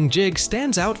Doweling Jig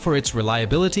stands out for its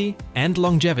reliability and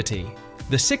longevity.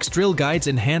 The 6 drill guides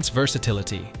enhance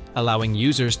versatility, allowing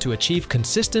users to achieve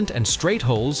consistent and straight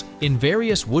holes in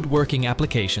various woodworking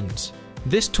applications.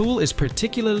 This tool is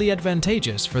particularly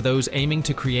advantageous for those aiming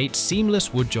to create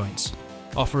seamless wood joints,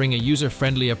 offering a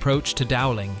user-friendly approach to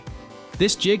doweling.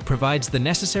 This jig provides the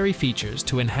necessary features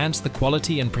to enhance the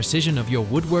quality and precision of your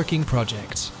woodworking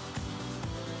projects.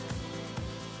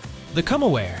 The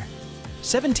Comaware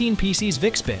 17 pieces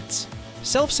VIX bits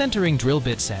self-centering drill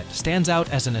bit set stands out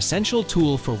as an essential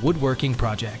tool for woodworking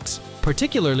projects,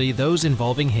 particularly those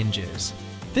involving hinges.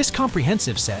 This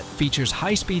comprehensive set features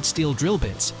high-speed steel drill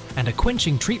bits and a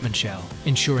quenching treatment shell,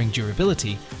 ensuring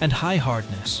durability and high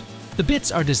hardness. The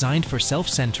bits are designed for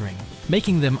self-centering,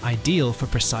 making them ideal for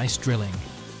precise drilling.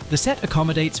 The set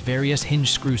accommodates various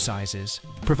hinge screw sizes,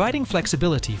 providing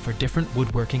flexibility for different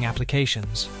woodworking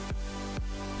applications.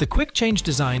 The quick change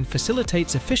design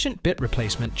facilitates efficient bit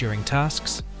replacement during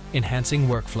tasks, enhancing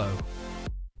workflow.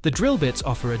 The drill bits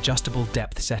offer adjustable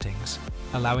depth settings,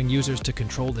 allowing users to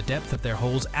control the depth of their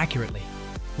holes accurately.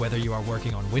 Whether you are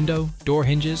working on window, door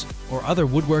hinges, or other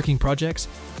woodworking projects,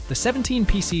 the 17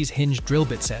 pieces hinge drill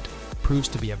bit set proves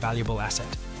to be a valuable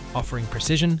asset, offering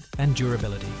precision and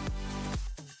durability.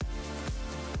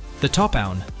 The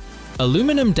Top-Own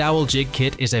Aluminum dowel jig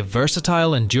kit is a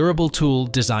versatile and durable tool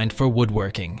designed for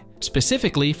woodworking,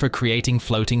 specifically for creating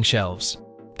floating shelves.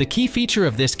 The key feature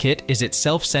of this kit is its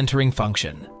self-centering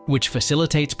function, which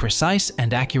facilitates precise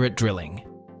and accurate drilling.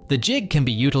 The jig can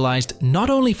be utilized not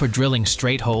only for drilling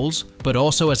straight holes, but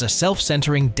also as a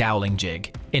self-centering doweling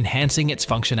jig, enhancing its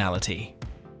functionality.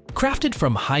 Crafted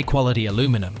from high-quality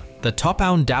aluminum, the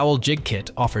top-down dowel jig kit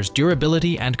offers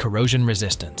durability and corrosion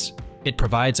resistance. It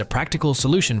provides a practical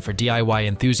solution for DIY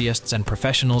enthusiasts and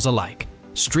professionals alike,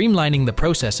 streamlining the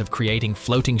process of creating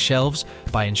floating shelves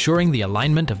by ensuring the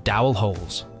alignment of dowel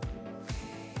holes.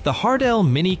 The Hardell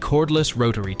Mini Cordless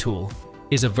Rotary Tool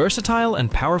is a versatile and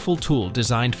powerful tool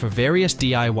designed for various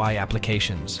DIY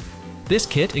applications. This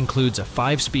kit includes a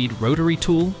 5-speed rotary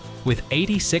tool with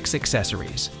 86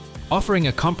 accessories, offering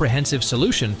a comprehensive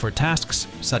solution for tasks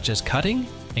such as cutting,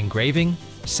 engraving,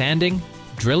 sanding,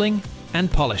 drilling,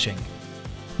 and polishing.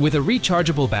 With a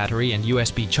rechargeable battery and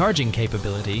USB charging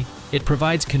capability, it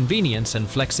provides convenience and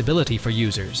flexibility for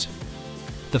users.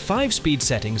 The 5-speed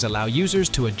settings allow users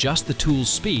to adjust the tool's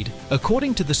speed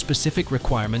according to the specific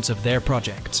requirements of their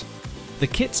projects. The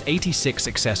kit's 86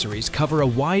 accessories cover a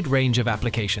wide range of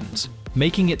applications,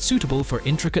 making it suitable for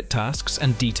intricate tasks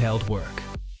and detailed work.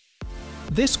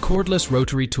 This cordless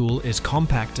rotary tool is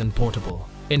compact and portable,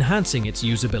 enhancing its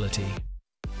usability.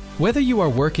 Whether you are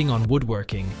working on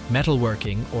woodworking,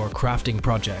 metalworking, or crafting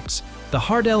projects, the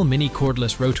Hardell Mini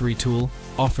Cordless Rotary Tool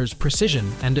offers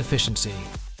precision and efficiency.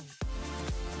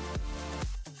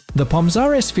 The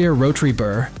Pomzare Sphere Rotary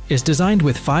Burr is designed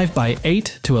with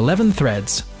 5x8 to 11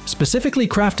 threads, specifically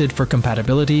crafted for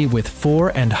compatibility with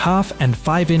 4.5 and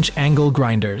 5-inch angle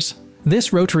grinders.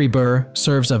 This rotary burr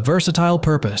serves a versatile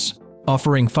purpose,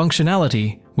 offering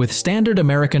functionality with standard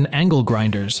American angle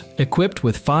grinders equipped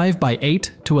with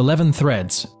 5x8 to 11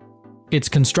 threads. Its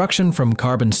construction from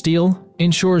carbon steel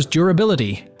ensures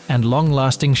durability and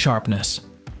long-lasting sharpness.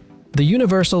 The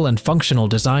universal and functional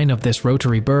design of this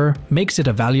rotary burr makes it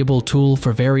a valuable tool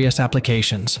for various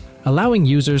applications, allowing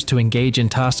users to engage in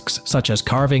tasks such as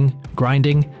carving,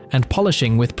 grinding, and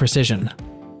polishing with precision.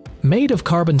 Made of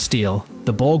carbon steel,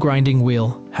 the ball grinding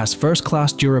wheel has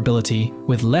first-class durability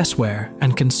with less wear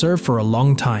and can serve for a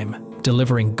long time,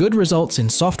 delivering good results in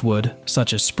softwood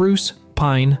such as spruce,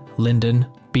 pine, linden,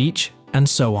 beech, and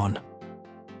so on.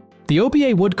 The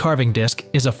OBA wood carving disc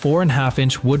is a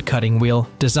 4.5-inch wood cutting wheel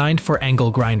designed for angle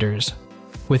grinders.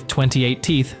 With 28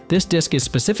 teeth, this disc is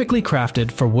specifically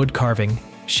crafted for wood carving,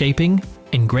 shaping,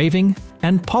 engraving,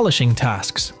 and polishing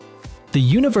tasks. The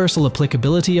universal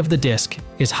applicability of the disc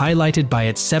is highlighted by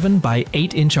its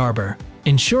 7x8-inch arbor,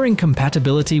 ensuring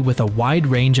compatibility with a wide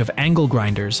range of angle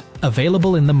grinders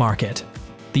available in the market.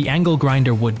 The angle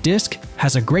grinder wood disc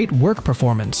has a great work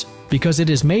performance because it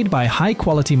is made by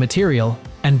high-quality material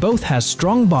and both has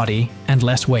strong body and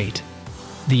less weight.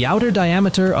 The outer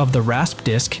diameter of the rasp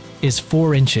disc is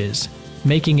 4 inches,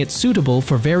 making it suitable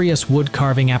for various wood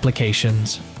carving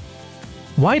applications.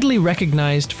 Widely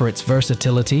recognized for its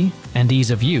versatility and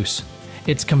ease of use,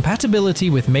 its compatibility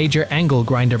with major angle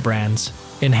grinder brands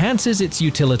enhances its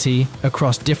utility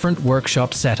across different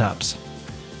workshop setups.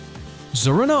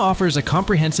 Zoruna offers a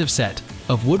comprehensive set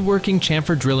of woodworking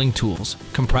chamfer drilling tools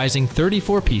comprising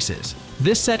 34 pieces.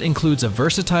 This set includes a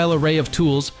versatile array of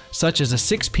tools such as a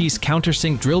 6-piece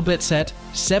countersink drill bit set,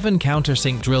 7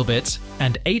 countersink drill bits,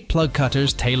 and 8 plug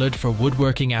cutters tailored for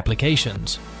woodworking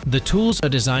applications. The tools are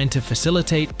designed to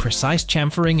facilitate precise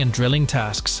chamfering and drilling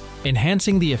tasks,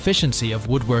 enhancing the efficiency of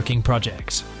woodworking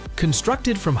projects.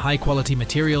 Constructed from high-quality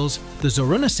materials, the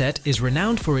Zoruna set is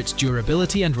renowned for its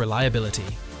durability and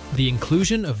reliability. The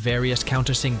inclusion of various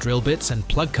countersink drill bits and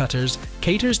plug cutters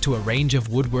caters to a range of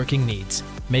woodworking needs,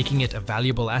 making it a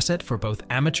valuable asset for both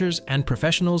amateurs and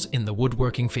professionals in the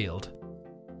woodworking field.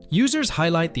 Users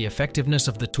highlight the effectiveness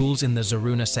of the tools in the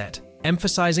Zoruna set,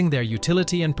 emphasizing their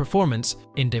utility and performance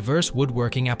in diverse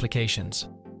woodworking applications.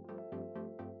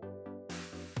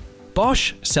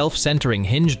 Bosch self-centering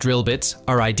hinge drill bits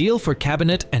are ideal for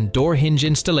cabinet and door hinge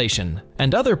installation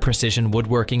and other precision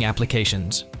woodworking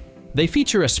applications. They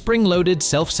feature a spring-loaded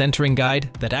self-centering guide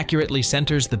that accurately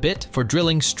centers the bit for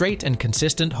drilling straight and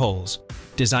consistent holes.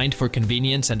 Designed for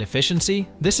convenience and efficiency,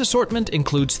 this assortment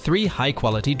includes 3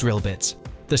 high-quality drill bits.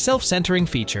 The self-centering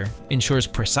feature ensures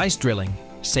precise drilling,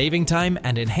 saving time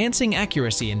and enhancing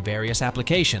accuracy in various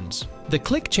applications. The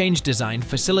click change design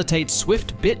facilitates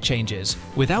swift bit changes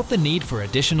without the need for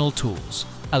additional tools,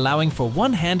 allowing for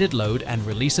one-handed load and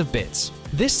release of bits.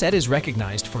 This set is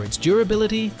recognized for its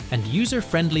durability and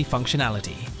user-friendly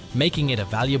functionality, making it a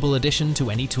valuable addition to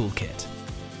any toolkit.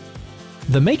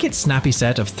 The Make It Snappy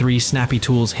set of 3 Snappy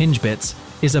Tools hinge bits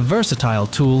is a versatile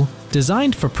tool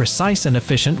designed for precise and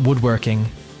efficient woodworking.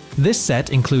 This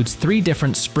set includes 3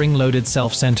 different spring-loaded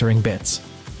self-centering bits.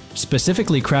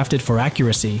 Specifically crafted for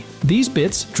accuracy, these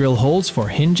bits drill holes for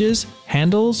hinges,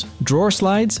 handles, drawer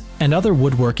slides, and other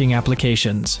woodworking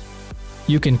applications.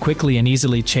 You can quickly and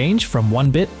easily change from one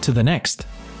bit to the next.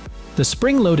 The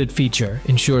spring-loaded feature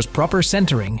ensures proper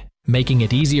centering, making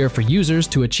it easier for users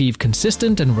to achieve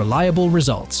consistent and reliable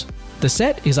results. The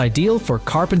set is ideal for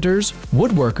carpenters,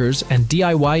 woodworkers, and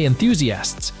DIY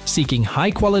enthusiasts seeking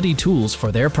high-quality tools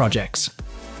for their projects.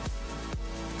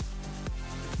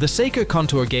 The Seika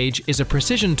Contour Gauge is a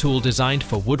precision tool designed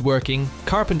for woodworking,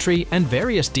 carpentry, and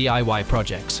various DIY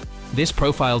projects. This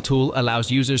profile tool allows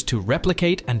users to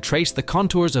replicate and trace the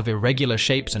contours of irregular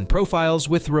shapes and profiles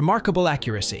with remarkable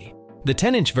accuracy. The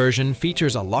 10-inch version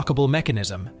features a lockable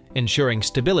mechanism, ensuring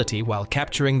stability while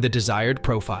capturing the desired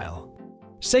profile.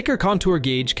 Seika Contour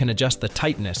Gauge can adjust the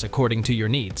tightness according to your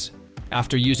needs.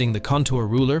 After using the contour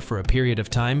ruler for a period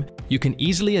of time, you can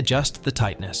easily adjust the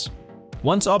tightness.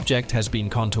 Once object has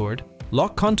been contoured,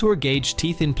 lock contour gauge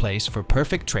teeth in place for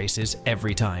perfect traces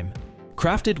every time.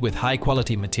 Crafted with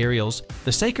high-quality materials, the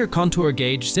Seika Contour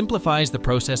Gauge simplifies the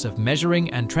process of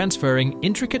measuring and transferring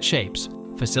intricate shapes,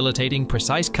 facilitating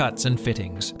precise cuts and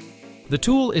fittings. The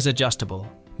tool is adjustable,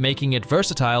 making it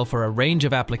versatile for a range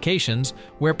of applications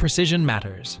where precision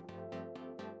matters.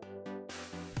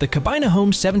 The Cabina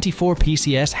Home 74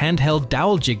 PCS handheld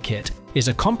dowel jig kit is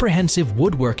a comprehensive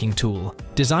woodworking tool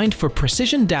designed for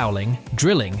precision doweling,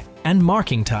 drilling, and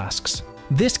marking tasks.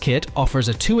 This kit offers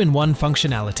a 2-in-1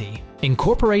 functionality,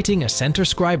 incorporating a center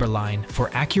scriber line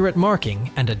for accurate marking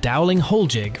and a doweling hole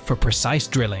jig for precise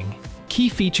drilling. Key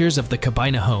features of the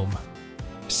Cabina Home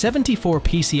 74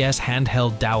 PCS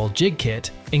handheld dowel jig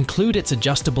kit include its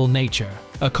adjustable nature,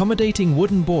 accommodating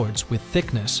wooden boards with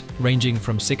thickness ranging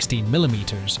from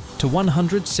 16mm to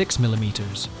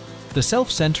 106mm. The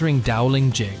self-centering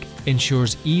doweling jig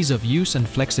ensures ease of use and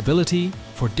flexibility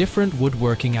for different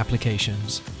woodworking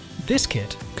applications. This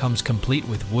kit comes complete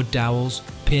with wood dowels,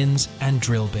 pins, and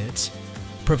drill bits,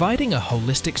 providing a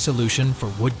holistic solution for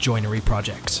wood joinery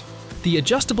projects. The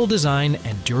adjustable design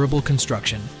and durable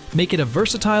construction make it a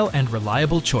versatile and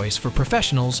reliable choice for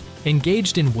professionals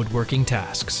engaged in woodworking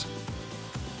tasks.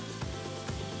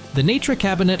 The Nature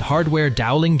Cabinet Hardware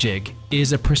Doweling Jig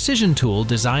is a precision tool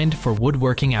designed for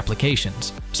woodworking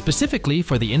applications, specifically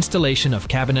for the installation of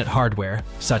cabinet hardware,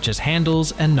 such as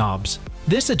handles and knobs.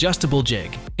 This adjustable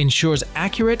jig ensures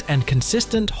accurate and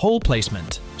consistent hole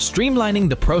placement, streamlining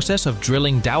the process of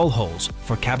drilling dowel holes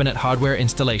for cabinet hardware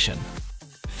installation.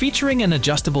 Featuring an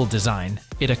adjustable design,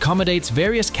 it accommodates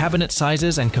various cabinet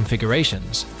sizes and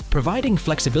configurations, providing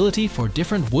flexibility for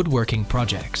different woodworking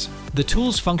projects. The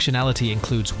tool's functionality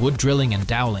includes wood drilling and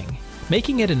doweling,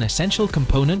 making it an essential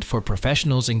component for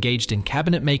professionals engaged in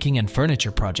cabinet making and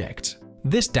furniture projects.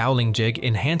 This doweling jig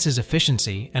enhances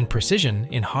efficiency and precision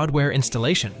in hardware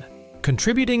installation,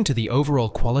 contributing to the overall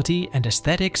quality and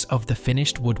aesthetics of the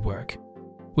finished woodwork.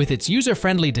 With its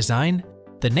user-friendly design,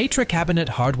 the Nature Cabinet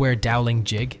Hardware Doweling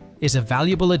Jig is a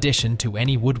valuable addition to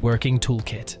any woodworking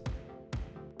toolkit.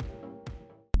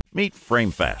 Meet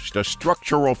FrameFast, a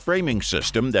structural framing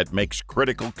system that makes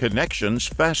critical connections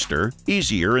faster,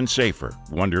 easier, and safer.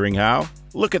 Wondering how?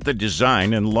 Look at the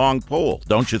design and long pole.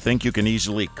 Don't you think you can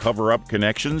easily cover up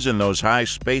connections in those high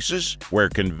spaces where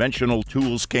conventional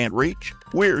tools can't reach?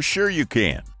 We're sure you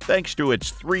can, thanks to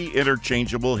its 3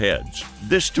 interchangeable heads.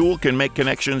 This tool can make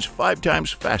connections 5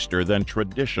 times faster than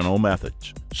traditional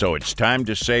methods. So it's time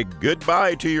to say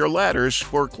goodbye to your ladders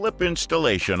for clip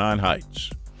installation on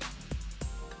heights.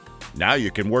 Now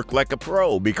you can work like a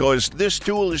pro because this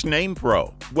tool is named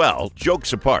Pro. Well,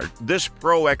 jokes apart, this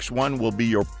Pro X1 will be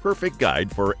your perfect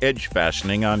guide for edge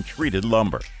fastening on treated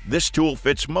lumber. This tool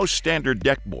fits most standard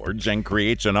deck boards and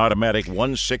creates an automatic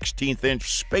 1/16"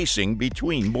 spacing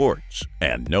between boards.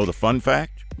 And know the fun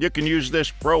fact? You can use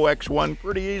this Pro X1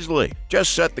 pretty easily.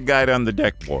 Just set the guide on the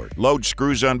deck board, load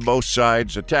screws on both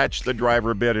sides, attach the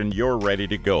driver bit, and you're ready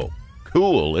to go.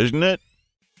 Cool, isn't it?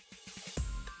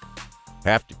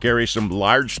 Have to carry some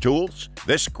large tools?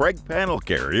 This Craig panel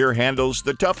carrier handles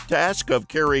the tough task of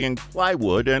carrying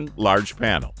plywood and large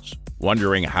panels.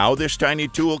 Wondering how this tiny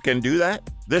tool can do that?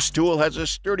 This tool has a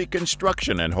sturdy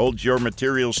construction and holds your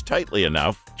materials tightly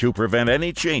enough to prevent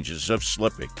any changes of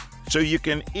slipping. So you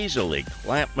can easily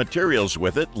clamp materials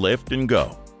with it, lift, and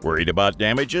go. Worried about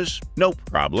damages? No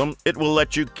problem. It will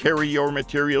let you carry your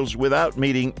materials without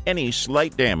meeting any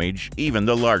slight damage, even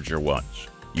the larger ones.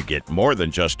 You get more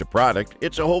than just a product,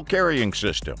 it's a whole carrying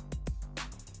system.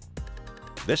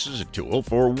 This is a tool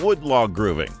for wood log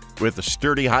grooving. With a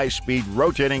sturdy high-speed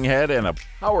rotating head and a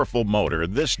powerful motor,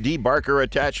 this debarker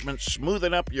attachment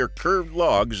smoothing up your curved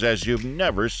logs as you've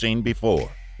never seen before.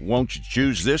 Won't you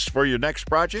choose this for your next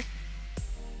project?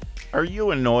 Are you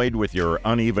annoyed with your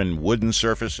uneven wooden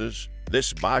surfaces?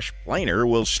 This Bosch planer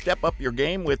will step up your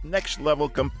game with next-level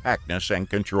compactness and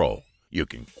control. You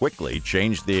can quickly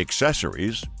change the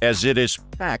accessories as it is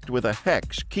packed with a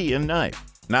hex, key, and knife.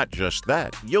 Not just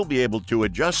that, you'll be able to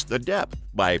adjust the depth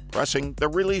by pressing the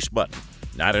release button.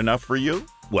 Not enough for you?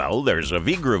 Well, there's a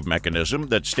V-groove mechanism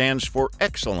that stands for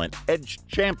excellent edge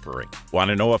chamfering. Want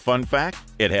to know a fun fact?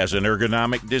 It has an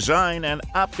ergonomic design and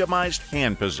optimized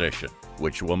hand position,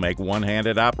 which will make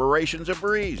one-handed operations a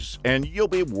breeze, and you'll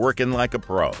be working like a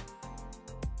pro.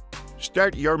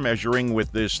 Start your measuring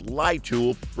with this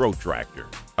Lie-Tool protractor.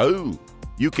 Oh,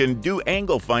 you can do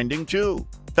angle finding too.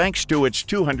 Thanks to its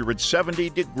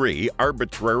 270-degree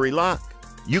arbitrary lock,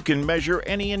 you can measure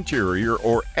any interior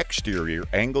or exterior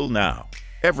angle now.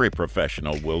 Every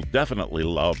professional will definitely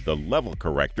love the level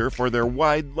corrector for their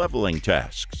wide leveling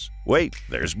tasks. Wait,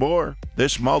 there's more.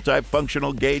 This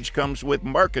multifunctional gauge comes with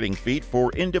marking feet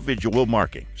for individual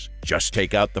markings. Just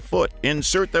take out the foot,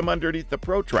 insert them underneath the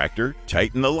protractor,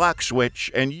 tighten the lock switch,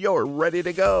 and you're ready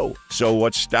to go. So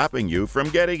what's stopping you from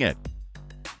getting it?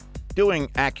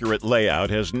 Doing accurate layout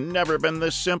has never been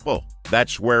this simple.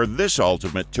 That's where this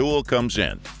ultimate tool comes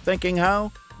in. Thinking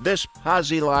how? This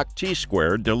PosiLock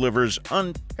T-Square delivers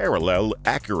unparalleled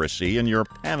accuracy in your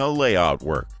panel layout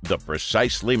work. The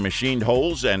precisely machined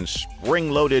holes and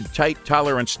spring-loaded tight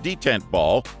tolerance detent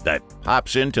ball that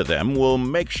pops into them will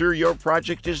make sure your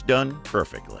project is done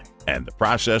perfectly. And the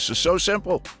process is so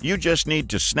simple. You just need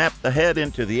to snap the head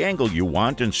into the angle you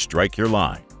want and strike your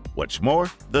line. What's more,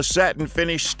 the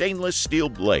satin-finished stainless steel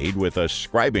blade with a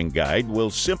scribing guide will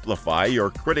simplify your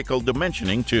critical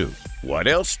dimensioning too. What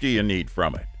else do you need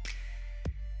from it?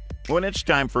 When it's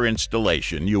time for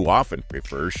installation, you often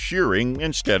prefer shearing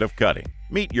instead of cutting.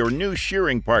 Meet your new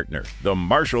shearing partner, the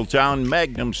Marshalltown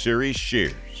Magnum Series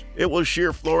Shears. It will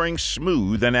shear flooring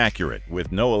smooth and accurate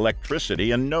with no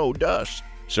electricity and no dust.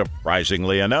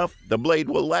 Surprisingly enough, the blade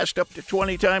will last up to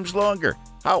 20 times longer.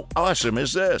 How awesome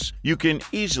is this? You can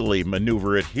easily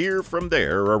maneuver it here from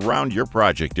there around your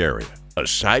project area.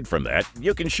 Aside from that,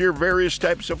 you can shear various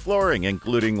types of flooring,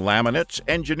 including laminates,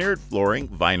 engineered flooring,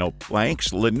 vinyl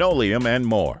planks, linoleum, and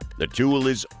more. The tool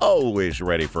is always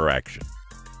ready for action.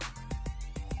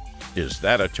 Is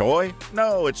that a toy?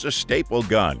 No, it's a staple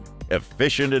gun.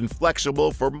 Efficient and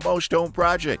flexible for most home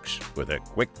projects. With a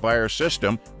quick-fire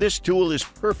system, this tool is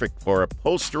perfect for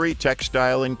upholstery,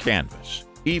 textile, and canvas.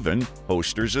 Even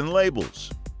posters and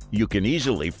labels. You can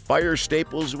easily fire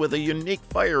staples with a unique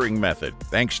firing method.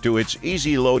 Thanks to its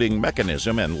easy loading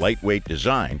mechanism and lightweight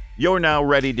design, you're now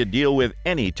ready to deal with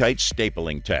any tight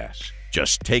stapling task.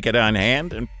 Just take it on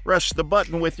hand and press the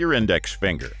button with your index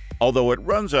finger. Although it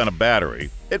runs on a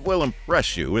battery, it will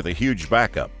impress you with a huge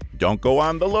backup. Don't go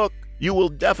on the look. You will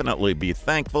definitely be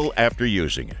thankful after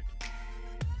using it.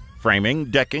 Framing,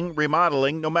 decking,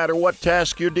 remodeling, no matter what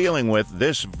task you're dealing with,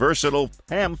 this versatile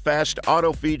ham-fast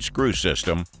auto-feed screw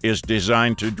system is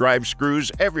designed to drive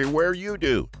screws everywhere you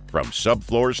do. From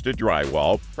subfloors to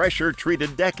drywall,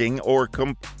 pressure-treated decking, or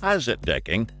composite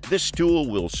decking, this tool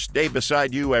will stay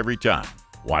beside you every time.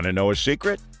 Want to know a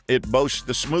secret? It boasts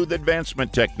the smooth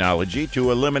advancement technology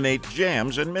to eliminate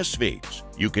jams and misfeeds.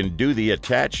 You can do the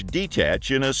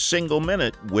attach-detach in a single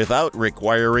minute without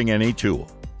requiring any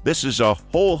tool. This is a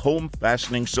whole home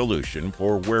fastening solution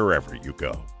for wherever you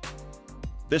go.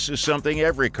 This is something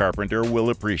every carpenter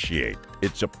will appreciate.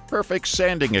 It's a perfect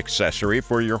sanding accessory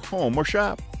for your home or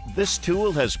shop. This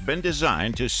tool has been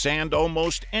designed to sand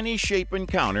almost any shape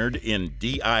encountered in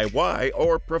DIY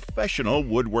or professional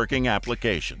woodworking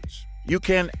applications. You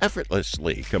can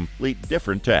effortlessly complete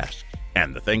different tasks.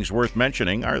 And the things worth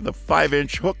mentioning are the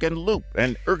 5-inch hook and loop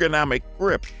and ergonomic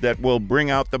grip that will bring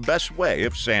out the best way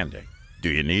of sanding. Do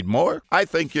you need more? I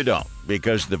think you don't,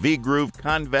 because the V-groove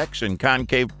convex and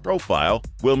concave profile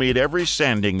will meet every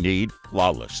sanding need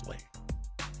flawlessly.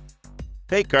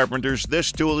 Hey carpenters,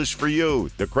 this tool is for you.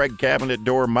 The Craig cabinet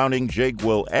door mounting jig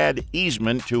will add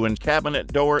easement to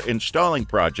cabinet door installing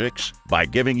projects by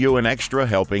giving you an extra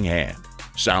helping hand.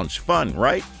 Sounds fun,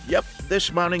 right? Yep,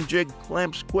 this mounting jig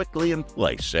clamps quickly in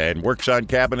place and works on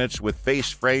cabinets with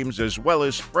face frames as well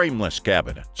as frameless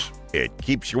cabinets. It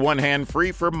keeps your one hand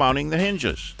free for mounting the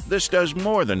hinges. This does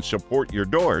more than support your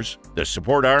doors. The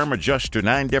support arm adjusts to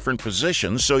 9 different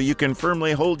positions so you can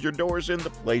firmly hold your doors in the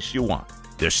place you want.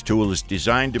 This tool is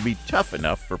designed to be tough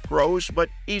enough for pros but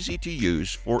easy to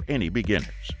use for any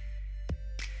beginners.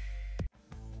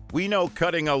 We know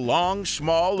cutting a long,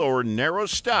 small, or narrow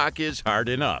stock is hard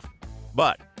enough.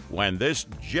 But when this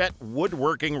jet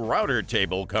woodworking router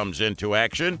table comes into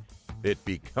action, it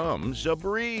becomes a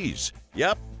breeze.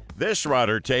 Yep, this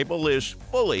router table is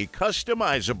fully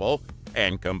customizable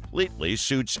and completely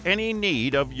suits any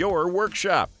need of your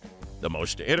workshop. The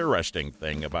most interesting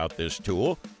thing about this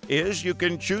tool is you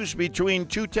can choose between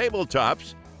two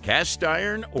tabletops, cast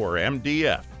iron or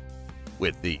MDF.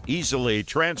 With the easily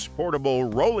transportable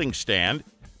rolling stand,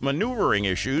 maneuvering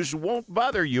issues won't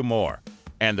bother you more.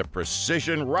 And the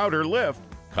precision router lift,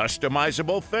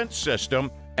 customizable fence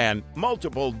system, and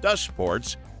multiple dust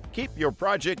ports keep your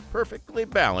project perfectly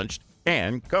balanced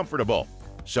and comfortable.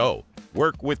 So,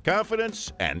 work with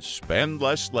confidence and spend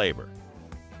less labor.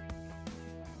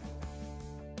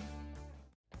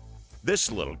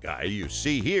 This little guy you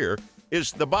see here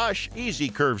is the Bosch Easy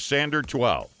Curve Sander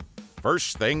 12.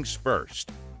 First things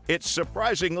first, it's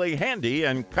surprisingly handy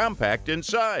and compact in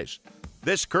size.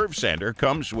 This curve sander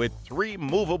comes with 3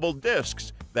 movable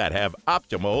discs that have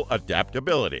optimal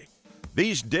adaptability.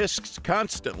 These discs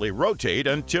constantly rotate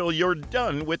until you're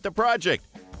done with the project.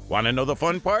 Want to know the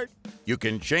fun part? You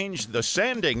can change the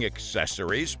sanding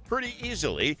accessories pretty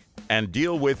easily and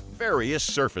deal with various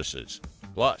surfaces.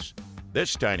 Plus,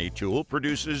 this tiny tool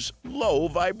produces low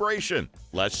vibration,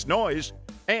 less noise,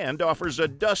 and offers a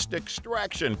dust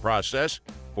extraction process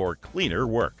for cleaner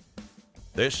work.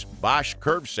 This Bosch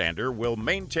curve sander will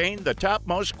maintain the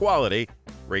topmost quality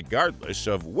regardless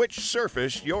of which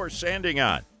surface you're sanding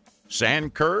on.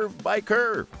 Sand curve by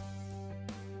curve.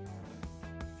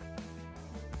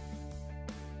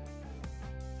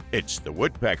 It's the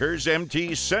Woodpecker's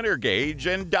MT center gauge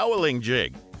and doweling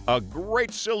jig, a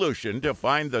great solution to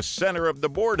find the center of the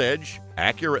board edge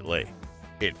accurately.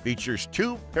 It features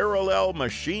 2 parallel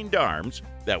machined arms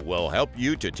that will help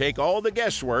you to take all the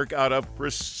guesswork out of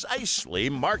precisely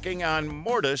marking on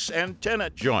mortise and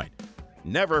tenon joint.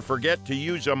 Never forget to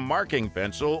use a marking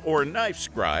pencil or knife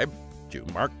scribe to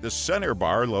mark the center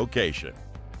bar location.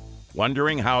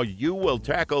 Wondering how you will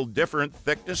tackle different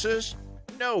thicknesses?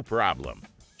 No problem.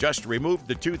 Just remove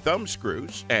the 2 thumb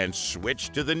screws and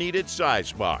switch to the needed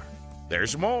size bar.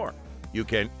 There's more. You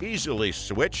can easily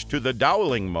switch to the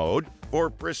doweling mode for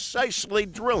precisely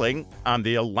drilling on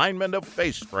the alignment of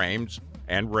face frames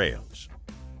and rails.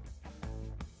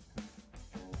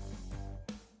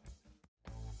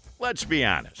 Let's be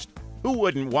honest, who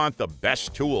wouldn't want the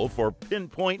best tool for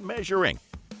pinpoint measuring?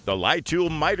 The Lie-Tool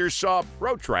Miter Saw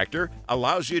Protractor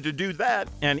allows you to do that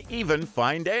and even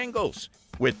find angles.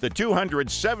 With the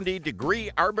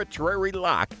 270-degree arbitrary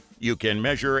lock, you can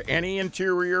measure any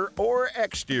interior or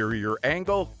exterior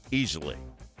angle easily.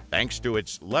 Thanks to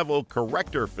its level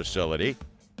corrector facility,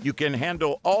 you can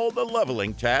handle all the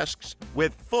leveling tasks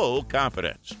with full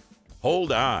confidence.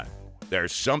 Hold on,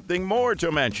 there's something more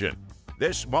to mention.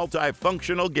 This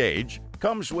multifunctional gauge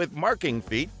comes with marking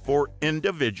feet for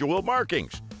individual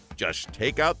markings. Just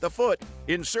take out the foot,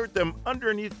 insert them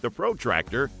underneath the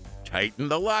protractor, tighten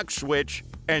the lock switch,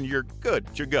 and you're good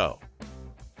to go.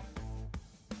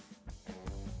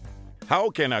 How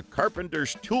can a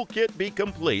carpenter's toolkit be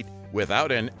complete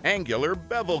without an angular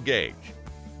bevel gauge?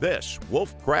 This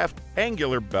Wolfcraft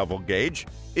angular bevel gauge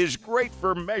is great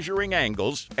for measuring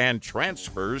angles and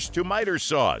transfers to miter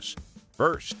saws.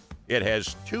 First, it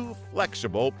has 2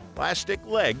 flexible plastic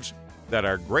legs that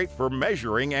are great for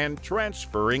measuring and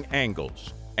transferring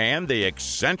angles. And the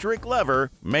eccentric lever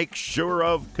makes sure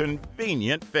of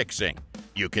convenient fixing.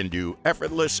 You can do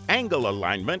effortless angle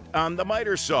alignment on the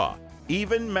miter saw.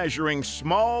 Even measuring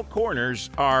small corners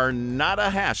are not a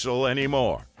hassle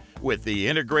anymore. With the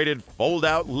integrated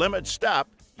fold-out limit stop,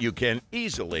 you can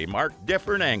easily mark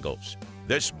different angles.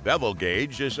 This bevel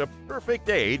gauge is a perfect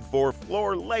aid for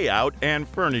floor layout and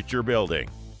furniture building.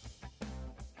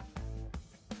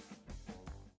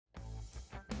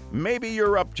 Maybe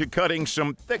you're up to cutting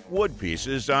some thick wood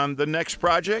pieces on the next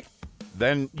project?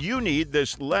 Then you need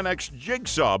this Lennox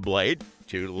jigsaw blade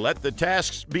to let the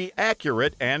tasks be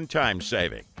accurate and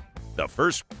time-saving. The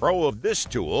first pro of this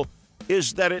tool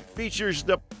is that it features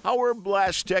the Power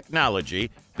Blast technology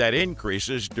that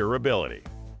increases durability.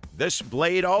 This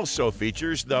blade also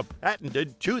features the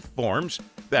patented tooth forms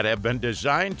that have been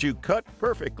designed to cut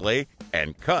perfectly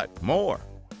and cut more.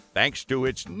 Thanks to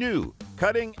its new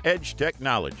cutting-edge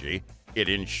technology, it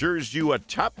ensures you a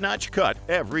top-notch cut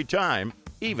every time,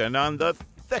 even on the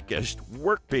thickest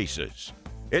workpieces.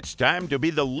 It's time to be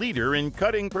the leader in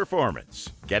cutting performance,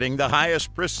 getting the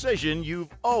highest precision you've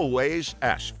always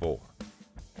asked for.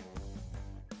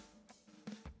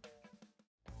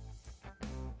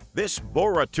 This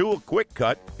Bora Tool Quick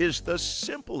Cut is the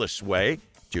simplest way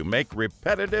to make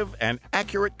repetitive and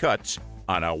accurate cuts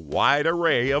on a wide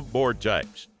array of board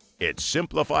types. It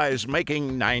simplifies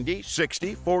making 90,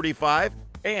 60, 45,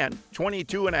 and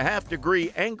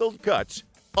 22.5-degree angled cuts,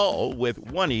 all with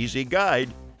one easy guide,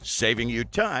 saving you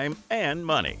time and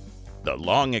money. The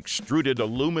long extruded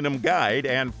aluminum guide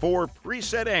and 4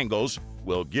 preset angles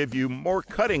will give you more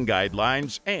cutting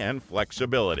guidelines and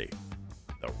flexibility.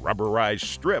 The rubberized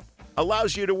strip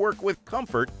allows you to work with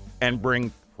comfort and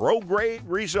bring pro-grade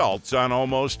results on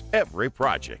almost every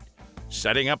project.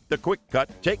 Setting up the quick cut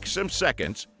takes some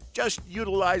seconds. Just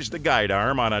utilize the guide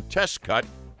arm on a test cut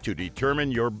to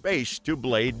determine your base to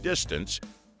blade distance.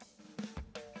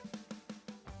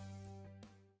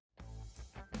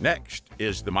 Next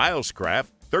is the Milescraft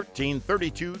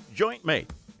 1332 Joint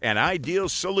Mate, an ideal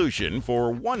solution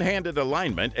for one-handed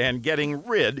alignment and getting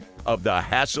rid of the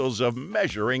hassles of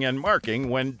measuring and marking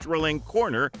when drilling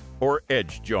corner or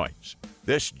edge joints.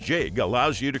 This jig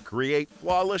allows you to create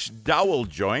flawless dowel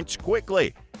joints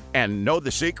quickly. And know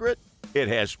the secret? It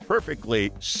has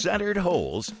perfectly centered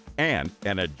holes and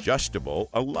an adjustable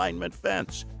alignment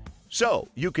fence, so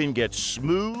you can get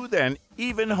smooth and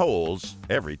even holes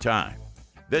every time.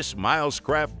 This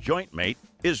Milescraft Joint Mate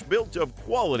is built of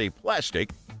quality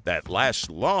plastic that lasts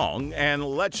long and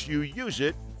lets you use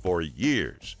it for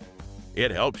years.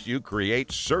 It helps you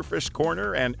create surface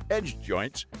corner and edge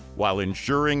joints while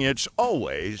ensuring it's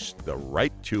always the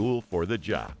right tool for the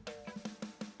job.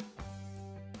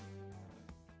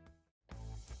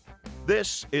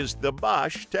 This is the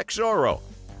Bosch Texoro,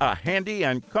 a handy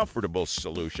and comfortable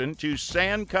solution to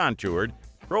sand-contoured,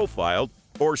 profiled,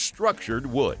 or structured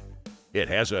wood. It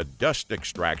has a dust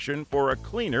extraction for a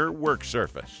cleaner work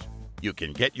surface. You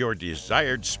can get your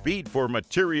desired speed for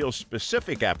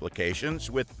material-specific applications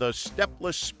with the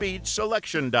stepless speed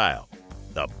selection dial.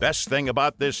 The best thing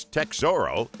about this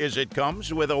Texoro is it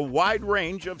comes with a wide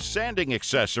range of sanding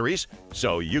accessories,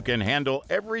 so you can handle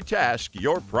every task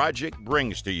your project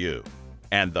brings to you.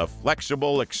 And the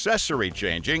flexible accessory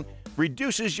changing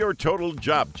reduces your total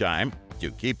job time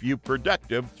to keep you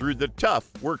productive through the tough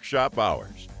workshop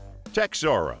hours.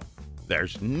 Texoro,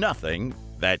 there's nothing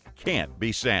that can't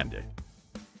be sanded.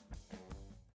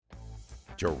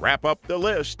 To wrap up the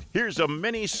list, here's a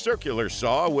mini circular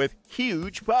saw with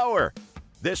huge power.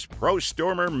 This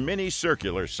ProStormer mini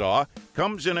circular saw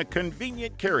comes in a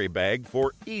convenient carry bag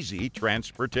for easy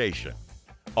transportation.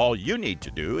 All you need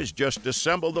to do is just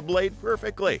assemble the blade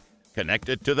perfectly, connect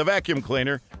it to the vacuum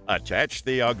cleaner, attach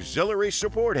the auxiliary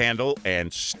support handle,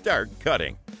 and start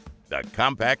cutting. The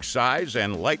compact size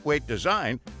and lightweight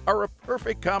design are a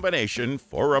perfect combination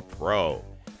for a pro.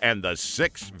 And the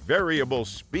 6-variable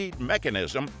speed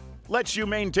mechanism lets you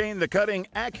maintain the cutting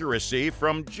accuracy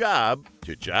from job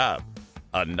to job.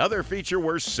 Another feature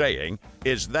worth saying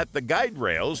is that the guide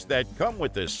rails that come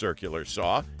with this circular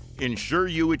saw ensure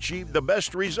you achieve the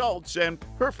best results and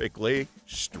perfectly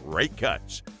straight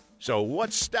cuts. So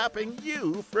what's stopping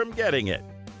you from getting it?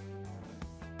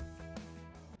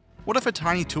 What if a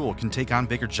tiny tool can take on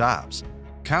bigger jobs?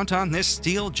 Count on this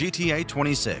Stihl GTA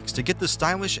 26 to get the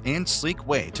stylish and sleek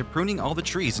way to pruning all the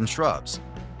trees and shrubs.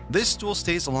 This tool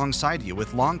stays alongside you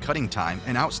with long cutting time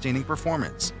and outstanding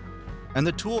performance. And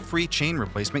the tool-free chain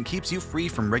replacement keeps you free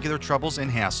from regular troubles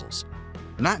and hassles.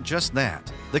 Not just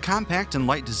that, the compact and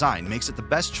light design makes it the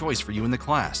best choice for you in the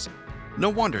class. No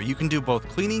wonder you can do both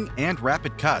cleaning and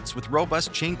rapid cuts with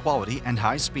robust chain quality and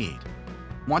high speed.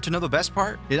 Want to know the best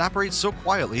part? It operates so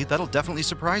quietly that'll definitely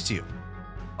surprise you.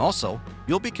 Also,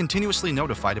 you'll be continuously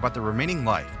notified about the remaining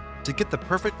life to get the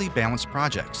perfectly balanced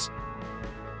projects.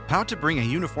 How to bring a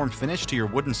uniform finish to your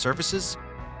wooden surfaces?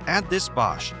 Add this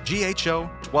Bosch GHO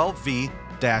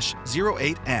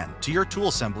 12V-08N to your tool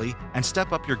assembly and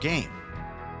step up your game.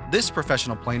 This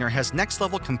professional planer has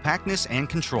next-level compactness and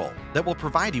control that will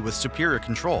provide you with superior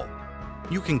control.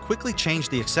 You can quickly change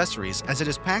the accessories as it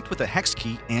is packed with a hex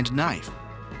key and knife.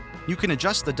 You can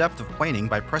adjust the depth of planing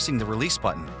by pressing the release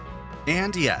button.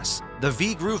 And yes, the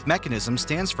V-groove mechanism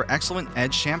stands for excellent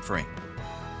edge chamfering.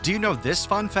 Do you know this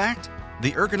fun fact?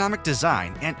 The ergonomic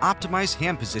design and optimized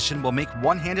hand position will make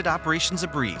one-handed operations a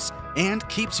breeze and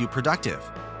keeps you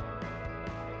productive.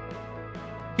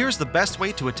 Here's the best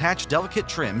way to attach delicate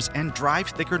trims and drive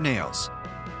thicker nails.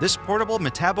 This portable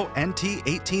Metabo NT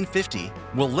 1850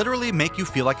 will literally make you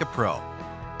feel like a pro.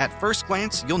 At first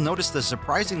glance, you'll notice the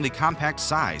surprisingly compact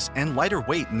size and lighter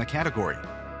weight in the category.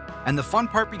 And the fun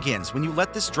part begins when you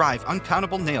let this drive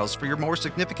uncountable nails for your more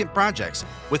significant projects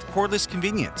with cordless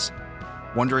convenience.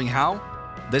 Wondering how?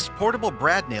 This portable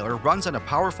brad nailer runs on a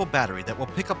powerful battery that will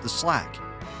pick up the slack.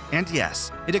 And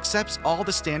yes, it accepts all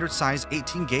the standard size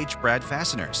 18-gauge brad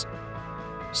fasteners.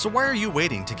 So why are you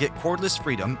waiting to get cordless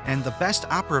freedom and the best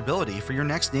operability for your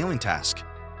next nailing task?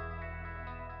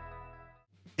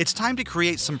 It's time to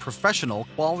create some professional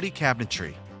quality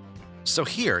cabinetry. So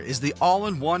here is the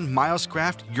all-in-one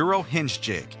Milescraft Euro Hinge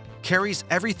Jig. Carries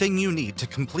everything you need to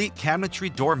complete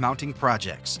cabinetry door mounting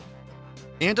projects.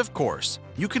 And of course,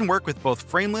 you can work with both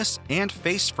frameless and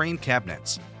face frame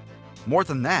cabinets. More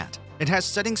than that, it has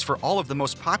settings for all of the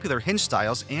most popular hinge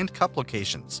styles and cup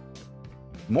locations.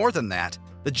 More than that,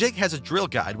 the jig has a drill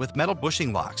guide with metal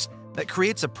bushing locks that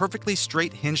creates a perfectly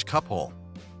straight hinge cup hole.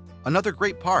 Another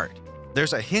great part,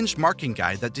 there's a hinge marking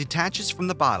guide that detaches from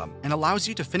the bottom and allows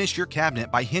you to finish your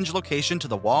cabinet by hinge location to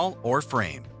the wall or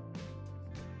frame.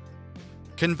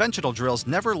 Conventional drills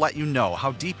never let you know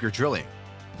how deep you're drilling,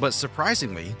 but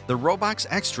surprisingly, the Robox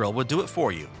X drill will do it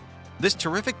for you. This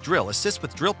terrific drill assists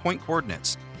with drill point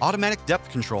coordinates, automatic depth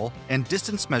control, and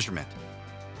distance measurement.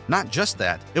 Not just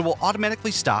that, it will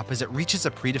automatically stop as it reaches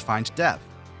a predefined depth.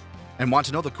 And want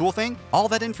to know the cool thing? All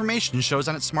that information shows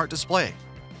on its smart display.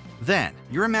 Then,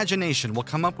 your imagination will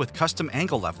come up with custom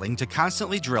angle leveling to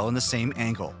constantly drill in the same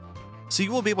angle. So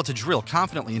you will be able to drill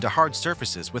confidently into hard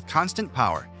surfaces with constant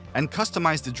power and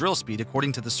customize the drill speed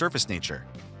according to the surface nature.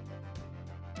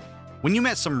 When you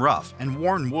met some rough and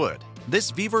worn wood,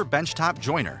 this Weaver benchtop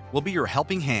joiner will be your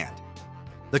helping hand.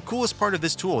 The coolest part of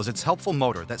this tool is its helpful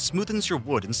motor that smoothens your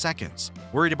wood in seconds.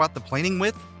 Worried about the planing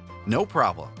width? No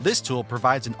problem. This tool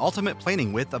provides an ultimate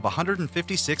planing width of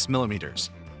 156 millimeters.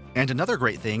 And another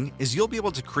great thing is you'll be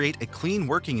able to create a clean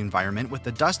working environment with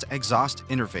the dust exhaust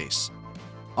interface.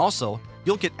 Also,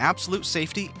 you'll get absolute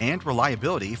safety and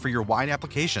reliability for your wide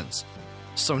applications.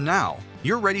 So now,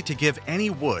 you're ready to give any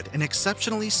wood an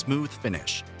exceptionally smooth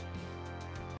finish.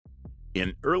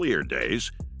 In earlier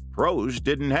days, pros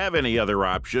didn't have any other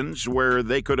options where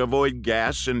they could avoid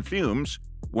gas and fumes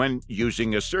when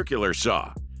using a circular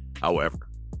saw. However,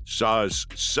 saws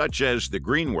such as the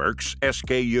Greenworks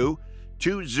SKU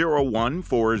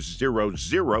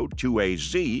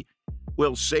 201400-2AZ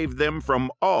will save them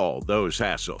from all those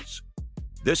hassles.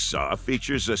 This saw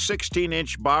features a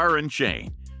 16-inch bar and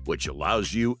chain, which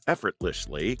allows you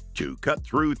effortlessly to cut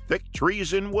through thick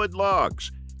trees and wood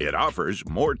logs. It offers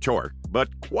more torque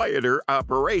but quieter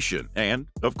operation and,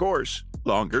 of course,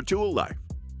 longer tool life.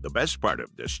 The best part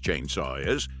of this chainsaw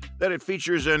is that it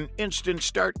features an instant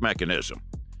start mechanism,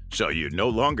 so you no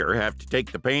longer have to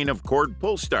take the pain of cord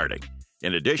pull starting.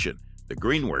 In addition, the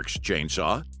Greenworks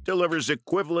chainsaw delivers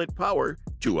equivalent power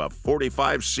to a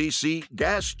 45cc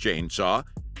gas chainsaw,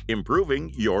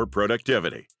 improving your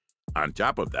productivity. On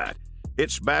top of that,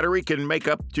 its battery can make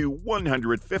up to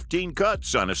 115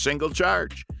 cuts on a single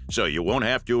charge, so you won't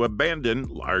have to abandon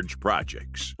large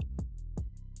projects.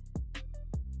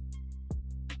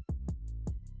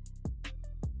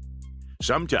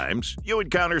 Sometimes you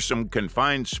encounter some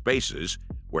confined spaces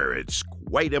where it's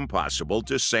quite impossible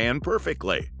to sand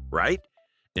perfectly, right?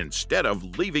 Instead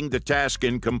of leaving the task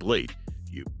incomplete,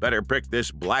 you better pick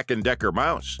this Black & Decker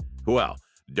mouse. Well,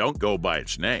 don't go by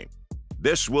its name.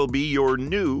 This will be your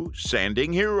new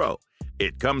sanding hero.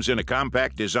 It comes in a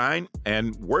compact design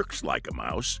and works like a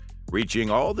mouse, reaching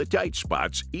all the tight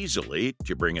spots easily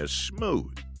to bring a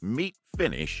smooth, meat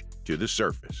finish to the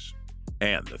surface.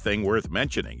 And the thing worth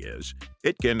mentioning is,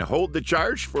 it can hold the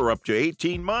charge for up to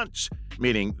 18 months,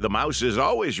 meaning the mouse is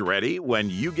always ready when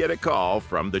you get a call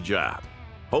from the job.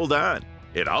 Hold on,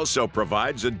 it also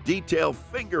provides a detail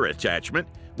finger attachment,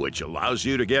 which allows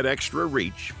you to get extra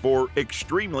reach for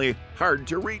extremely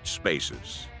hard-to-reach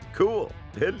spaces. Cool,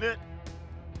 isn't it?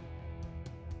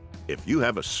 If you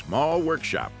have a small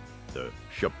workshop, the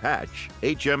Shapatch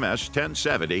HMS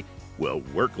 1070 will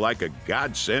work like a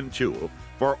godsend tool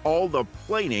for all the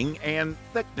planing and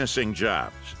thicknessing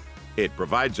jobs. It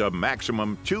provides a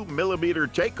maximum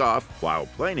 2mm takeoff while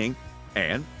planing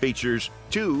and features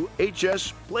 2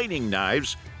 HS planing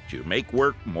knives to make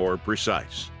work more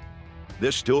precise.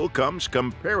 This tool comes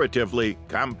comparatively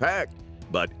compact,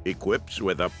 but equips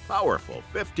with a powerful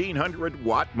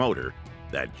 1500-watt motor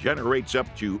that generates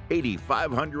up to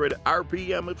 8,500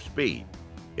 RPM of speed.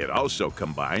 It also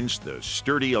combines the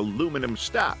sturdy aluminum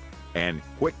stop and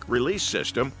quick release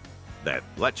system that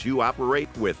lets you operate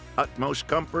with utmost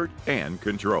comfort and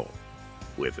control.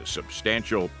 With a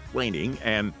substantial planing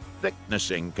and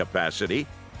thicknessing capacity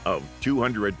of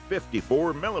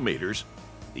 254 millimeters,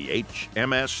 the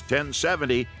HMS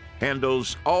 1070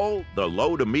 handles all the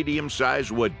low to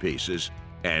medium-sized wood pieces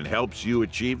and helps you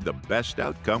achieve the best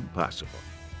outcome possible.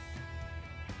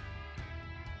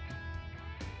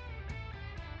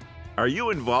 Are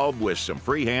you involved with some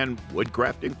freehand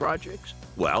woodcrafting projects?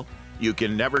 Well, you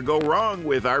can never go wrong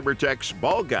with Arbortech's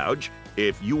Ball Gouge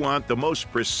if you want the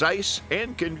most precise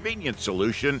and convenient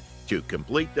solution to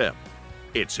complete them.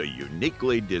 It's a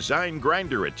uniquely designed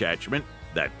grinder attachment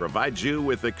that provides you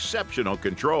with exceptional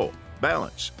control,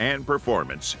 balance, and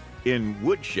performance in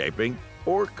wood shaping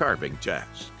or carving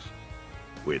tasks.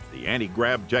 With the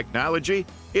anti-grab technology,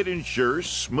 it ensures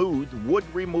smooth wood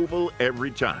removal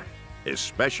every time,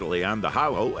 especially on the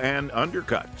hollow and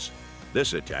undercuts.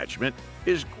 This attachment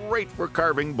is great for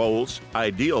carving bowls,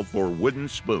 ideal for wooden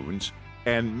spoons,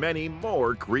 and many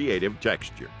more creative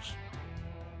textures.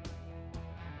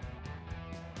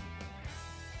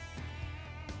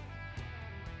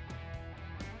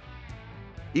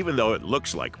 Even though it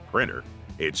looks like a printer,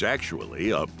 it's actually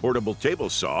a portable table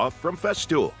saw from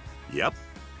Festool. Yep,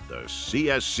 the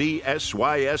CSC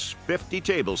SYS 50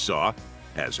 table saw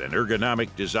has an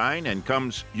ergonomic design and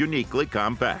comes uniquely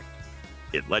compact.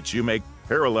 It lets you make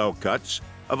parallel cuts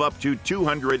of up to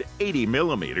 280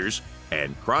 millimeters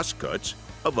and cross cuts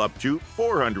of up to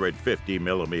 450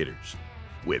 millimeters.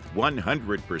 With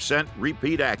 100%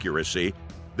 repeat accuracy,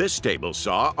 this table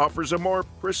saw offers a more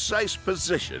precise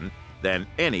position than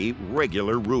any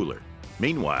regular ruler.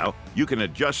 Meanwhile, you can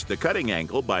adjust the cutting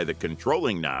angle by the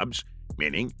controlling knobs,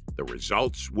 meaning the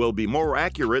results will be more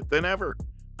accurate than ever.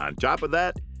 On top of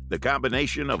that, the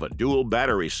combination of a dual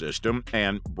battery system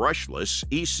and brushless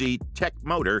EC Tech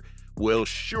motor will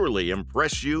surely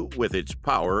impress you with its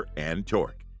power and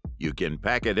torque. You can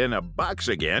pack it in a box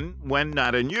again when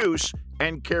not in use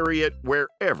and carry it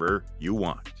wherever you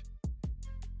want.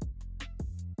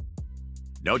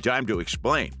 No time to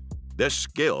explain. This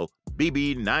Skill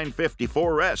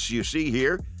BB954S you see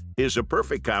here is a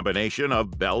perfect combination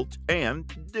of belt and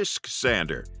disc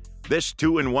sander. This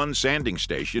 2-in-1 sanding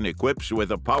station equips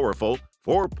with a powerful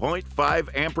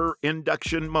 4.5 ampere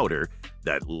induction motor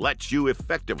that lets you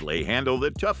effectively handle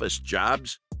the toughest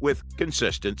jobs with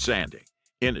consistent sanding.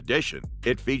 In addition,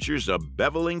 it features a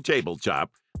beveling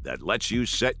tabletop that lets you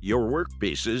set your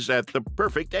workpieces at the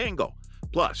perfect angle.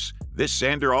 Plus, this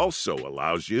sander also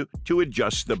allows you to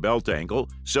adjust the belt angle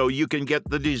so you can get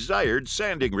the desired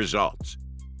sanding results.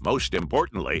 Most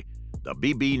importantly, the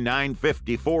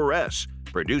BB954S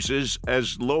produces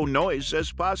as low noise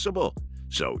as possible,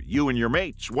 so you and your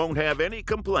mates won't have any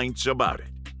complaints about it.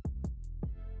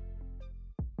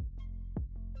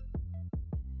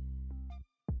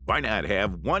 Why not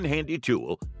have one handy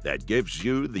tool that gives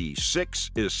you the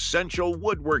 6 essential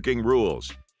woodworking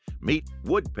rules? Meet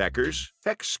Woodpecker's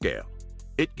hex scale.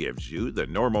 It gives you the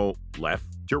normal left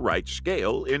to right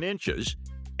scale in inches,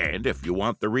 and if you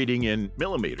want the reading in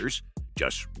millimeters,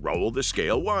 just roll the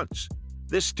scale once.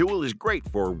 This tool is great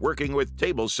for working with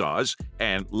table saws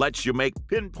and lets you make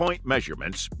pinpoint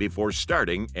measurements before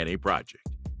starting any project.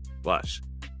 Plus,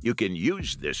 you can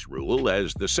use this rule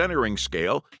as the centering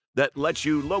scale that lets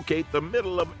you locate the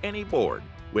middle of any board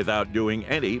without doing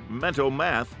any mental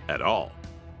math at all.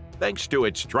 Thanks to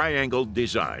its triangle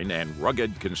design and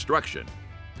rugged construction,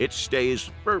 it stays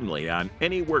firmly on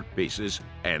any workpieces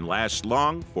and lasts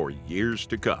long for years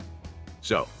to come.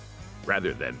 So,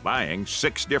 rather than buying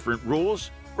 6 different rules,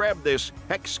 grab this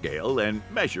hex scale and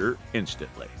measure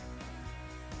instantly.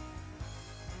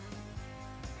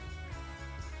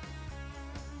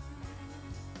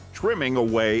 Trimming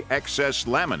away excess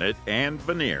laminate and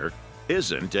veneer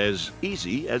isn't as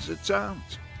easy as it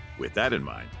sounds. With that in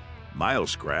mind,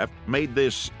 Milescraft made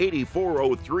this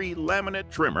 8403 laminate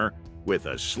trimmer with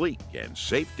a sleek and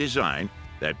safe design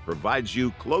that provides you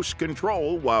close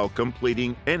control while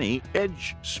completing any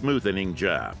edge smoothing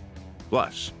job.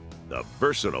 Plus, the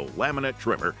versatile laminate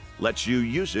trimmer lets you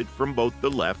use it from both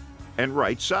the left and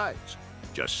right sides.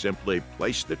 Just simply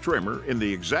place the trimmer in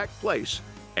the exact place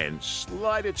and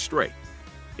slide it straight.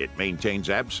 It maintains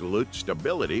absolute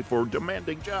stability for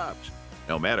demanding jobs.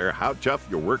 No matter how tough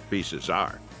your workpieces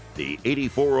are, the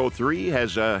 8403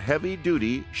 has a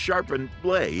heavy-duty, sharpened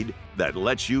blade that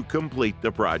lets you complete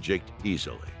the project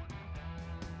easily.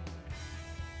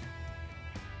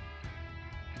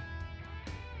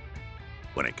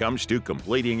 When it comes to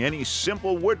completing any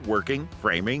simple woodworking,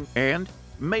 framing, and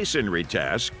masonry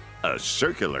task, a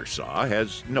circular saw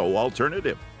has no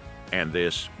alternative. And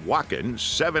this Wacken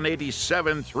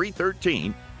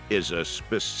 787-313 is a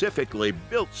specifically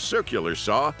built circular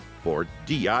saw for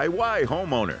DIY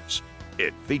homeowners.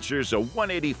 It features a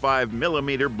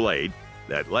 185mm blade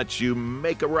that lets you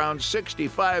make around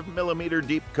 65mm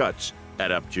deep cuts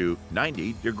at up to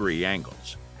 90-degree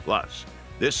angles. Plus,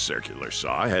 this circular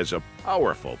saw has a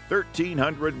powerful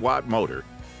 1300-watt motor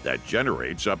that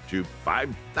generates up to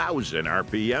 5,000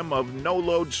 RPM of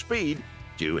no-load speed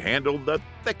to handle the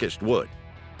thickest wood.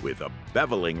 With a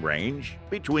beveling range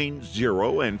between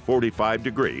 0 and 45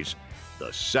 degrees, The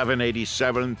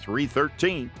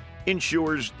 787-313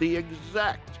 ensures the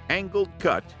exact angled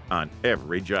cut on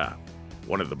every job.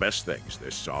 One of the best things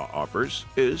this saw offers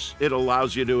is it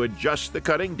allows you to adjust the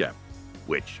cutting depth,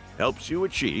 which helps you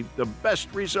achieve the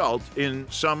best result in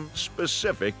some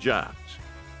specific jobs.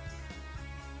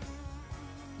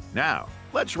 Now,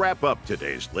 let's wrap up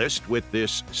today's list with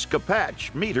this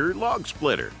Skapatch meter log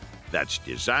splitter that's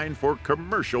designed for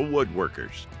commercial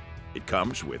woodworkers. It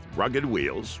comes with rugged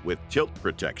wheels with tilt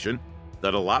protection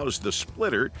that allows the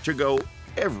splitter to go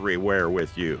everywhere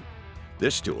with you.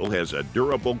 This tool has a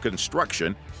durable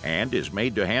construction and is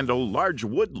made to handle large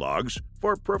wood logs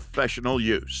for professional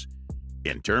use.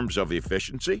 In terms of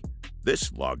efficiency,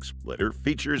 this log splitter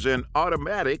features an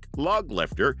automatic log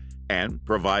lifter and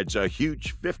provides a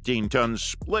huge 15-ton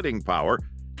splitting power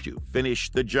to finish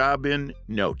the job in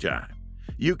no time.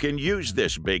 You can use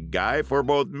this big guy for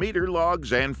both meter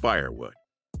logs and firewood.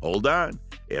 Hold on,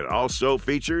 it also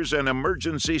features an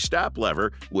emergency stop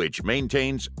lever which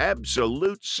maintains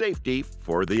absolute safety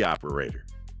for the operator.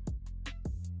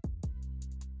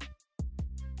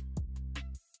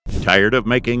 Tired of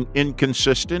making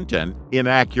inconsistent and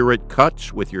inaccurate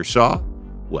cuts with your saw?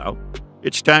 Well,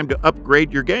 it's time to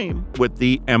upgrade your game with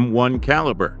the M1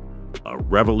 Caliber, a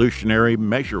revolutionary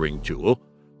measuring tool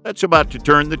that's about to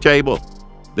turn the table.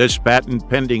 This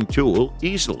patent-pending tool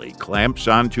easily clamps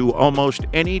onto almost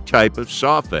any type of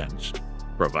saw fence,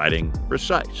 providing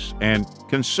precise and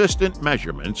consistent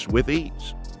measurements with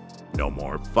ease. No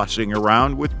more fussing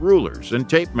around with rulers and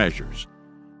tape measures.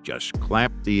 Just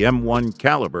clamp the M1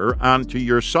 Caliber onto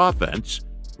your saw fence,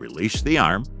 release the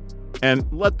arm, and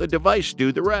let the device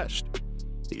do the rest.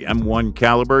 The M1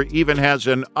 Caliber even has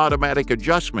an automatic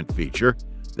adjustment feature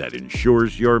that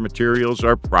ensures your materials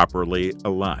are properly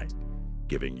aligned,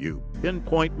 giving you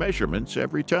pinpoint measurements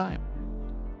every time.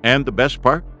 And the best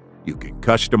part? You can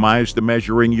customize the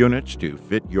measuring units to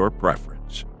fit your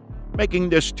preference, making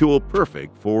this tool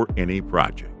perfect for any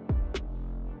project.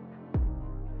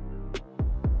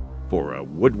 For a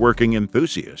woodworking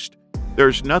enthusiast,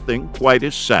 there's nothing quite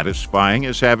as satisfying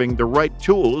as having the right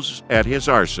tools at his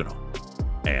arsenal.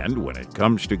 And when it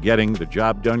comes to getting the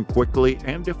job done quickly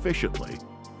and efficiently,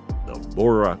 the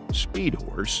Bora Speed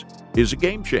Horse is a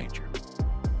game changer.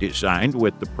 Designed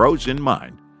with the pros in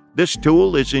mind, this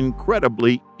tool is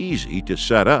incredibly easy to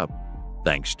set up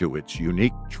thanks to its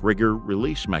unique trigger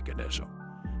release mechanism.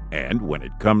 And when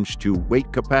it comes to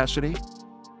weight capacity,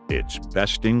 it's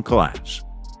best in class,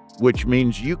 which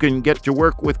means you can get to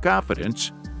work with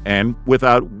confidence and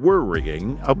without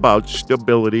worrying about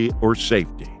stability or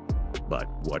safety. But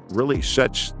what really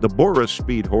sets the Bora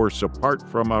Speed Horse apart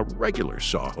from a regular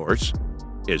sawhorse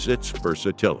is its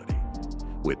versatility.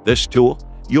 With this tool,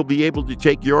 you'll be able to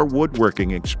take your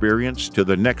woodworking experience to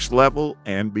the next level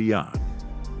and beyond,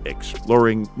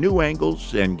 exploring new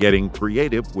angles and getting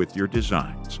creative with your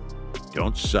designs.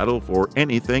 Don't settle for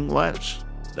anything less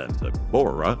than the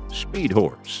Bora Speed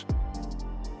Horse.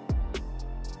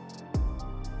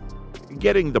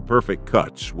 Getting the perfect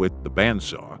cuts with the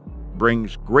bandsaw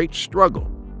brings great struggle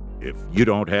if you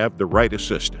don't have the right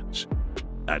assistance.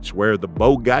 That's where the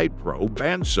Bow Guide Pro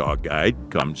Bandsaw Guide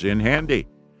comes in handy.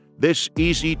 This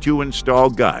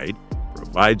easy-to-install guide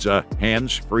provides a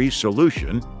hands-free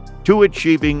solution to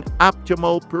achieving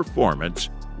optimal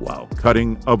performance while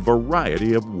cutting a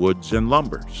variety of woods and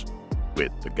lumbers.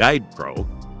 With the Guide Pro,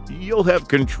 you'll have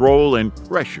control and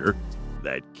pressure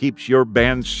that keeps your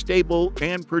band stable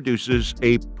and produces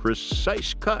a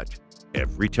precise cut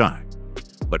every time.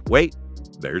 But wait,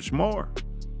 there's more.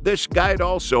 This guide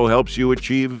also helps you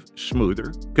achieve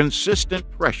smoother, consistent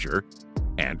pressure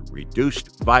and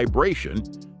reduced vibration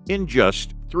in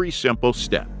just 3 simple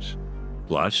steps.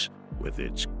 Plus, with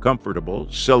its comfortable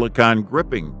silicone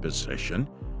gripping position,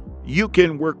 you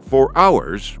can work for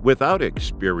hours without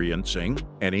experiencing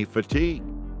any fatigue.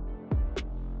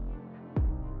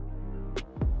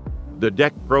 The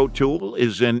Deck Pro tool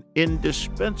is an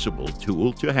indispensable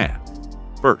tool to have.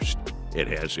 First, it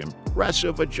has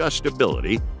impressive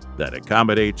adjustability that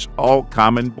accommodates all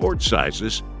common board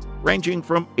sizes, ranging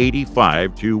from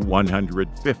 85 to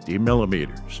 150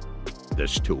 millimeters.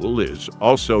 This tool is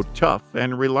also tough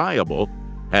and reliable,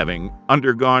 having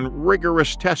undergone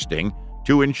rigorous testing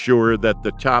to ensure that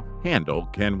the top handle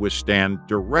can withstand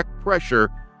direct pressure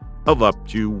of up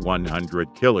to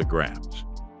 100 kilograms.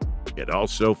 It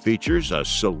also features a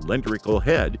cylindrical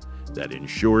head that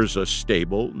ensures a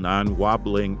stable,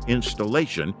 non-wobbling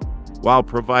installation while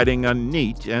providing a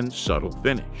neat and subtle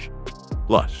finish.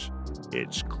 Plus,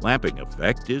 its clamping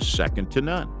effect is second to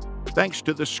none, thanks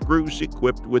to the screws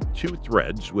equipped with 2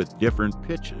 threads with different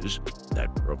pitches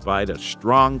that provide a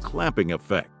strong clamping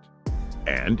effect.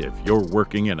 And if you're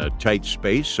working in a tight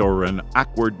space or an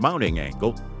awkward mounting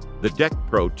angle, the Deck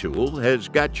Pro tool has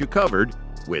got you covered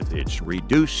with its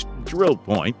reduced drill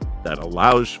point that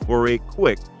allows for a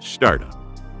quick startup.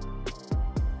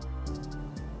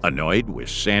 Annoyed with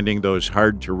sanding those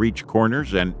hard-to-reach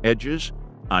corners and edges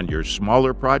on your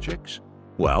smaller projects?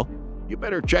 Well, you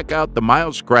better check out the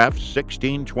Milescraft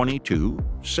 1622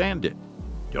 Sand It.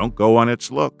 Don't go on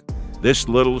its look. This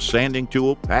little sanding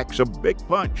tool packs a big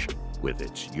punch with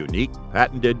its unique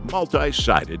patented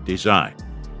multi-sided design.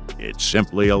 It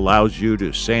simply allows you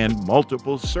to sand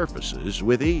multiple surfaces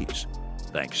with ease,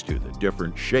 thanks to the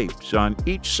different shapes on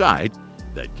each side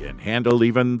that can handle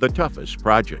even the toughest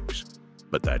projects.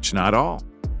 But that's not all.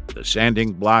 The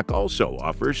sanding block also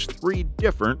offers 3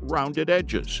 different rounded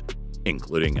edges,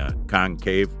 including a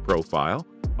concave profile,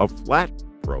 a flat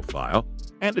profile,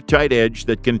 and a tight edge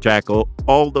that can tackle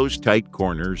all those tight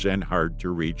corners and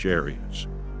hard-to-reach areas.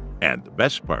 And the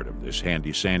best part of this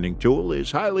handy sanding tool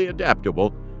is highly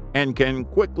adaptable and can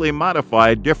quickly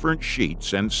modify different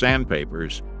sheets and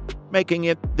sandpapers, making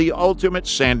it the ultimate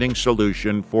sanding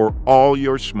solution for all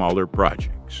your smaller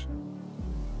projects.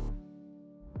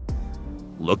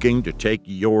 Looking to take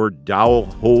your dowel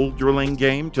hole drilling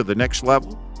game to the next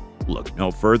level? Look no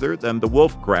further than the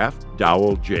Wolfcraft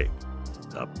Dowel Jig,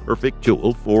 the perfect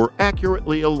tool for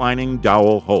accurately aligning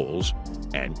dowel holes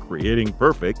and creating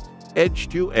perfect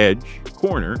edge-to-edge,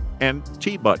 corner, and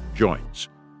T-butt joints.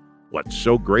 What's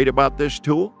so great about this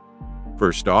tool?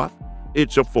 First off,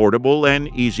 it's affordable and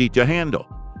easy to handle,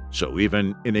 so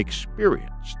even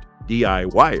inexperienced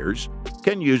DIYers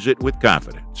can use it with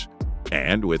confidence.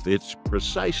 And with its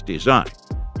precise design,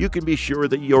 you can be sure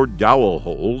that your dowel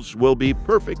holes will be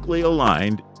perfectly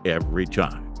aligned every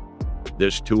time.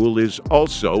 This tool is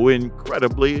also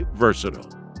incredibly versatile,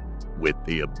 with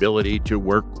the ability to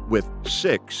work with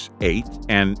 6, 8,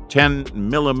 and 10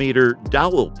 millimeter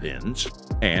dowel pins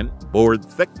and board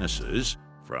thicknesses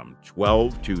from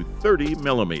 12 to 30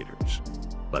 millimeters.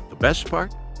 But the best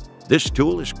part? This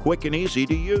tool is quick and easy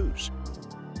to use,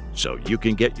 so you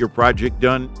can get your project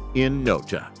done in no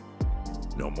time.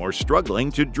 No more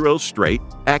struggling to drill straight,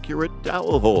 accurate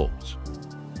dowel holes.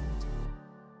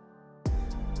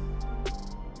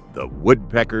 The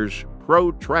Woodpecker's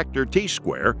Protractor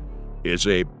T-Square is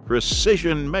a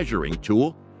precision measuring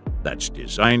tool that's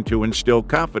designed to instill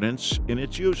confidence in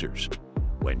its users.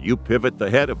 When you pivot the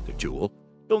head of the tool,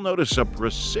 you'll notice a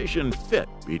precision fit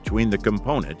between the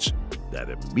components that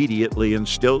immediately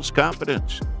instills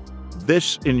confidence.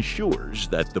 This ensures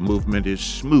that the movement is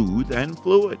smooth and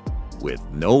fluid, with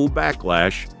no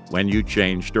backlash when you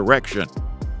change direction.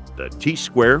 The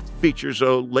T-Square features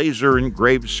a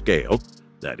laser-engraved scale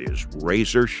that is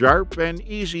razor-sharp and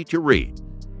easy to read.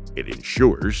 It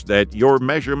ensures that your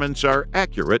measurements are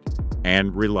accurate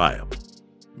and reliable.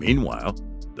 Meanwhile,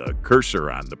 the cursor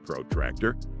on the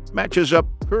protractor matches up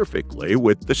perfectly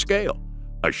with the scale,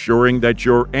 assuring that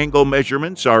your angle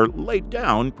measurements are laid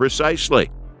down precisely.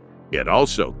 It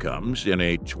also comes in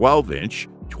a 12-inch,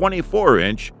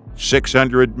 24-inch,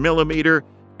 600 millimeter,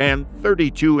 and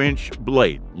 32-inch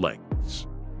blade lengths.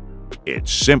 It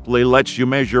simply lets you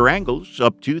measure angles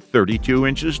up to 32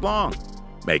 inches long,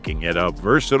 making it a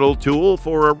versatile tool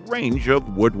for a range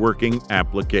of woodworking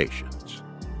applications.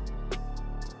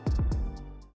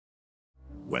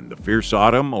 When the fierce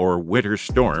autumn or winter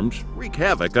storms wreak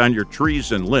havoc on your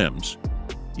trees and limbs,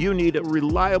 you need a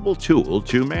reliable tool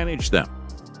to manage them.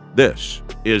 This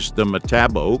is the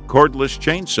Metabo cordless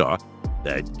chainsaw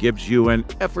that gives you an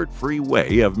effort-free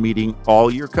way of meeting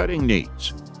all your cutting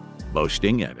needs.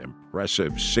 Boasting an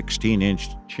impressive 16-inch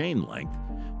chain length,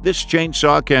 this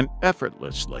chainsaw can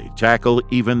effortlessly tackle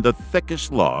even the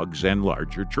thickest logs and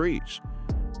larger trees.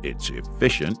 Its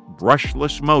efficient,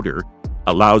 brushless motor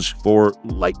allows for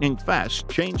lightning-fast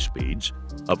chain speeds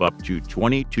of up to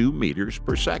 22 meters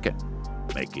per second,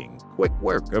 making quick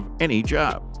work of any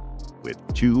job. With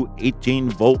 2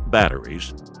 18-volt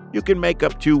batteries, you can make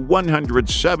up to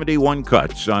 171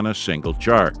 cuts on a single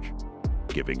charge,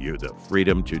 giving you the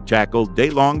freedom to tackle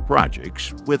day-long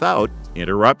projects without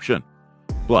interruption.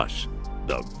 Plus,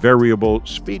 the variable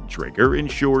speed trigger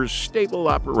ensures stable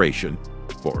operation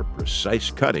for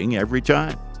precise cutting every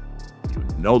time. You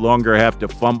no longer have to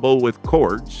fumble with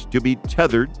cords to be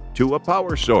tethered to a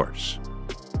power source.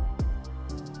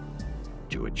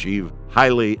 To achieve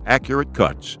highly accurate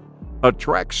cuts, a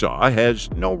track saw has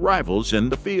no rivals in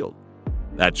the field.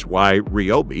 That's why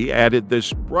Ryobi added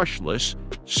this brushless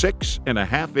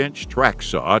 6.5-inch track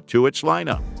saw to its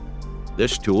lineup.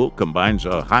 This tool combines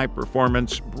a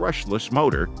high-performance brushless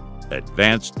motor,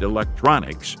 advanced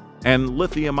electronics, and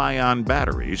lithium-ion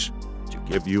batteries to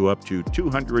give you up to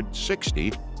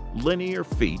 260 linear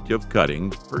feet of cutting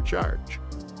per charge.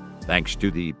 Thanks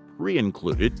to the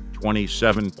pre-included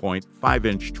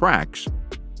 27.5-inch tracks,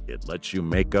 it lets you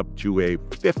make up to a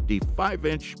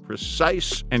 55-inch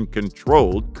precise and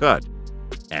controlled cut,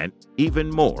 and even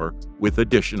more with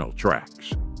additional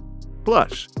tracks.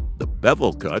 Plus, the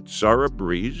bevel cuts are a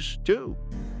breeze too.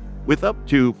 With up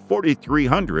to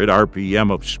 4,300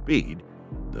 RPM of speed,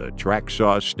 the track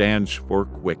saw stands for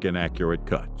quick and accurate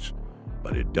cuts.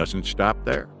 But it doesn't stop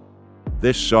there.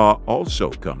 This saw also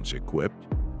comes equipped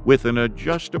with an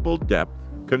adjustable depth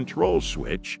control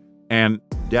switch and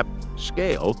depth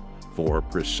scale for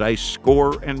precise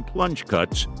score and plunge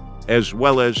cuts, as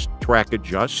well as track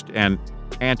adjust and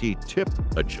anti-tip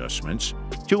adjustments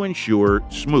to ensure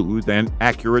smooth and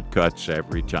accurate cuts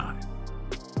every time.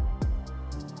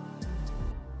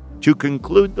 To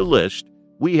conclude the list,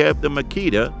 we have the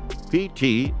Makita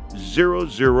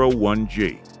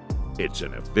PT001G. It's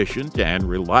an efficient and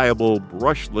reliable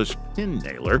brushless pin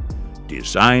nailer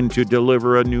designed to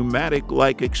deliver a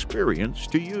pneumatic-like experience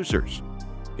to users.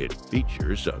 It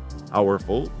features a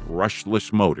powerful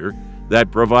brushless motor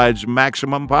that provides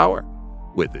maximum power.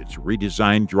 With its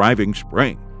redesigned driving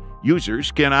spring,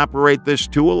 users can operate this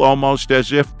tool almost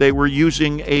as if they were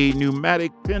using a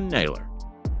pneumatic pin nailer.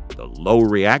 The low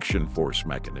reaction force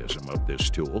mechanism of this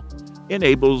tool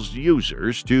enables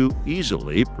users to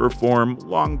easily perform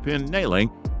long pin nailing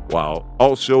while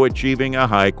also achieving a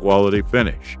high-quality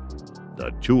finish.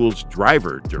 The tool's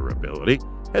driver durability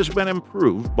has been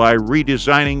improved by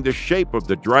redesigning the shape of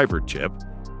the driver tip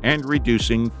and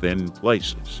reducing thin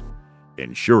places,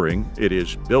 ensuring it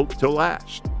is built to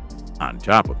last. On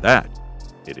top of that,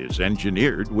 it is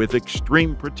engineered with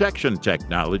extreme protection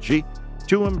technology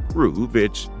to improve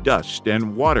its dust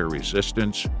and water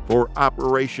resistance for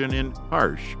operation in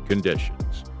harsh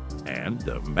conditions. And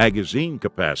the magazine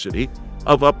capacity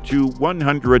of up to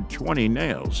 120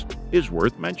 nails is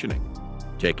worth mentioning,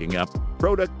 taking up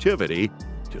productivity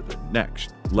to the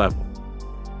next level.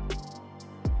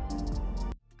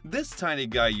 This tiny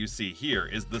guy you see here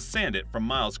is the Sand-It from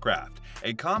Milescraft,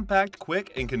 a compact,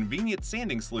 quick, and convenient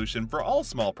sanding solution for all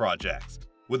small projects.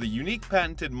 With a unique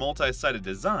patented multi-sided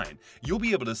design, you'll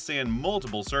be able to sand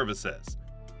multiple surfaces.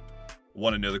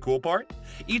 Want to know the cool part?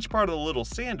 Each part of the little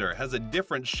sander has a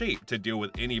different shape to deal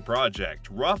with any project,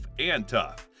 rough and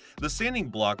tough. The sanding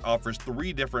block offers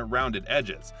 3 different rounded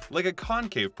edges, like a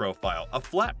concave profile, a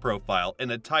flat profile,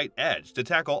 and a tight edge to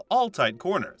tackle all tight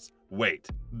corners. Wait,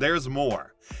 there's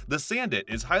more. The Sand-It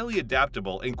is highly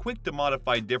adaptable and quick to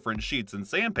modify different sheets and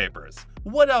sandpapers.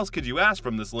 What else could you ask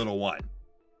from this little one?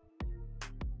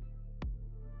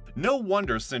 No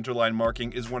wonder centerline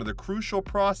marking is one of the crucial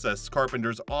processes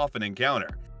carpenters often encounter.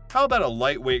 How about a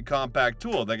lightweight compact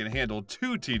tool that can handle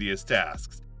 2 tedious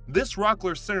tasks? This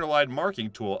Rockler centerline marking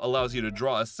tool allows you to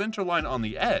draw a centerline on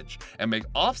the edge and make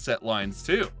offset lines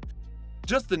too.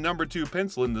 Just the number 2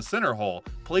 pencil in the center hole,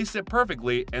 place it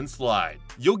perfectly, and slide.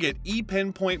 You'll get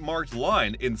e-pinpoint marked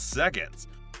line in seconds.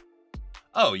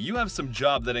 Oh, you have some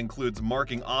job that includes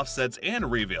marking offsets and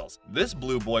reveals. This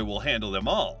blue boy will handle them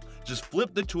all. Just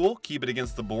flip the tool, keep it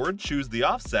against the board, choose the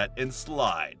offset, and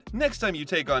slide. Next time you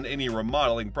take on any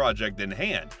remodeling project in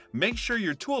hand, make sure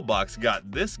your toolbox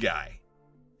got this guy.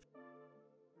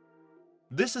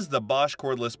 This is the Bosch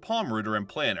cordless palm rooter and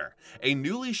planner, a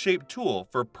newly shaped tool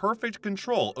for perfect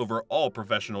control over all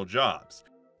professional jobs.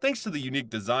 Thanks to the unique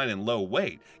design and low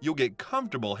weight, you'll get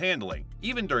comfortable handling,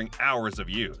 even during hours of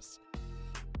use.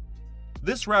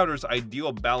 This router's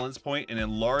ideal balance point and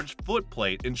enlarged foot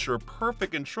plate ensure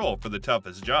perfect control for the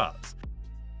toughest jobs.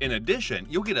 In addition,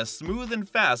 you'll get a smooth and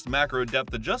fast macro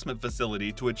depth adjustment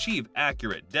facility to achieve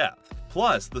accurate depth.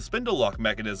 Plus, the spindle lock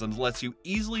mechanism lets you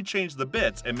easily change the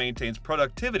bits and maintains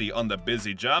productivity on the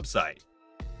busy job site.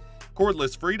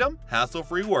 Cordless freedom,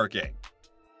 hassle-free working.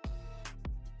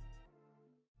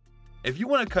 If you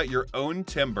want to cut your own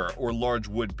timber or large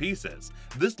wood pieces,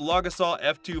 this Logasaw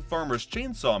F2 Farmer's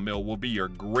Chainsaw Mill will be your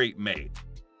great mate.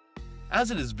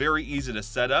 As it is very easy to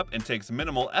set up and takes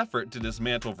minimal effort to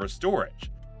dismantle for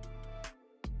storage.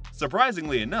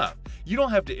 Surprisingly enough, you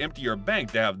don't have to empty your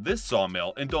bank to have this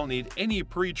sawmill and don't need any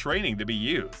pre-training to be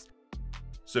used.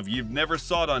 So if you've never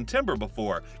sawed on timber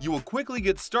before, you will quickly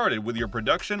get started with your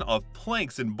production of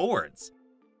planks and boards.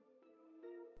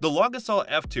 The Logasaw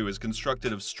F2 is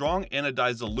constructed of strong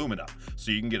anodized aluminum,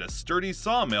 so you can get a sturdy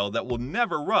sawmill that will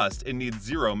never rust and needs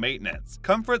zero maintenance.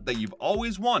 Comfort that you've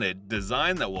always wanted,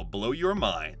 design that will blow your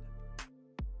mind.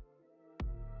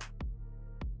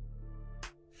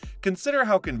 Consider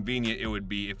how convenient it would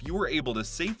be if you were able to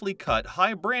safely cut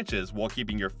high branches while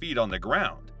keeping your feet on the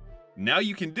ground. Now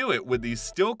you can do it with these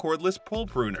still cordless pole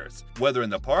pruners. Whether in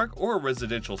the park or a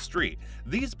residential street,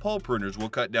 these pole pruners will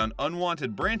cut down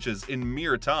unwanted branches in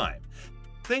mere time.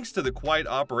 Thanks to the quiet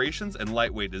operations and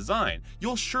lightweight design,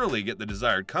 you'll surely get the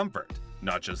desired comfort.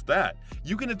 Not just that,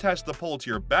 you can attach the pole to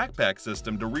your backpack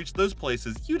system to reach those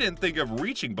places you didn't think of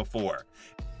reaching before.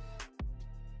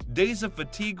 Days of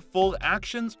fatigue-full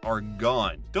actions are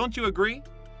gone, don't you agree?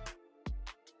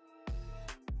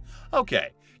 Okay,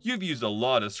 you've used a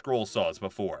lot of scroll saws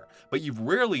before, but you've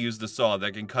rarely used a saw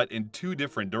that can cut in two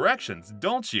different directions,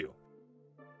 don't you?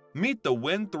 Meet the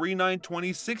Win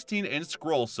 3920 16-inch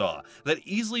scroll saw that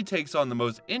easily takes on the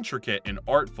most intricate and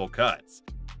artful cuts.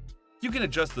 You can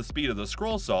adjust the speed of the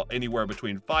scroll saw anywhere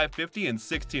between 550 and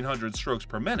 1600 strokes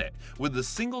per minute with a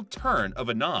single turn of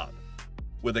a knob.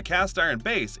 With a cast iron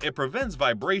base, it prevents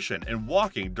vibration and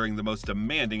walking during the most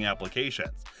demanding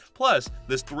applications. Plus,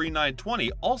 this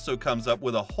 3920 also comes up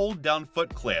with a hold-down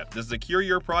foot clamp to secure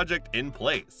your project in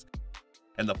place.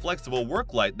 And the flexible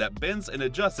work light that bends and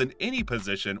adjusts in any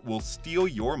position will steal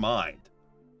your mind.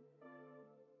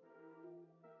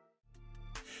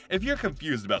 If you're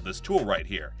confused about this tool right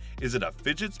here, is it a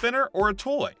fidget spinner or a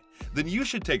toy? Then you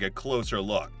should take a closer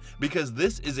look, because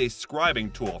this is a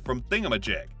scribing tool from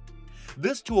Thingamajig.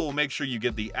 This tool will make sure you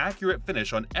get the accurate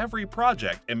finish on every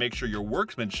project and make sure your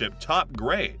workmanship top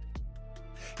grade.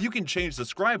 You can change the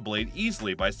scribe blade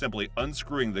easily by simply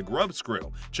unscrewing the grub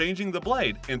screw, changing the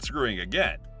blade, and screwing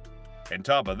again. On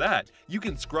top of that, you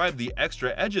can scribe the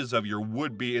extra edges of your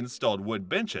would-be installed wood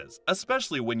benches,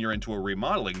 especially when you're into a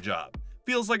remodeling job.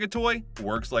 Feels like a toy,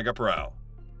 works like a pro.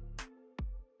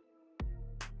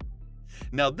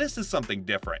 Now this is something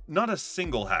different, not a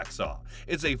single hacksaw.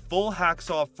 It's a full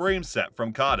hacksaw frame set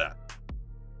from Kata.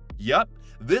 Yup,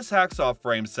 this hacksaw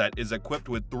frame set is equipped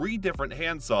with 3 different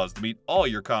handsaws to meet all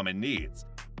your common needs.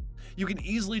 You can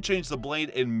easily change the blade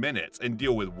in minutes and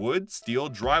deal with wood, steel,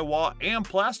 drywall, and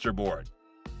plasterboard.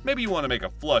 Maybe you want to make a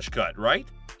flush cut, right?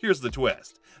 Here's the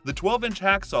twist. The 12-inch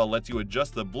hacksaw lets you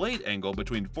adjust the blade angle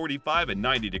between 45 and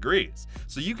 90 degrees,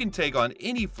 so you can take on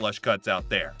any flush cuts out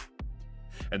there.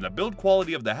 And the build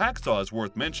quality of the hacksaw is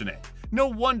worth mentioning. No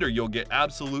wonder you'll get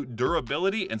absolute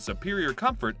durability and superior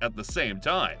comfort at the same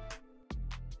time.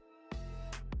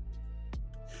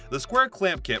 The square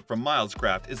clamp kit from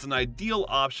Milescraft is an ideal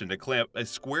option to clamp a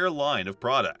square line of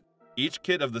product. Each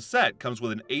kit of the set comes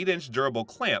with an 8-inch durable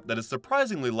clamp that is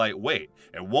surprisingly lightweight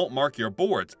and won't mark your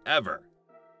boards ever.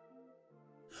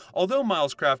 Although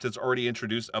Milescraft has already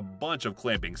introduced a bunch of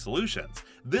clamping solutions,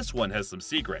 this one has some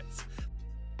secrets.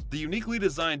 The uniquely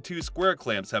designed 2 square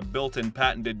clamps have built-in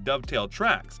patented dovetail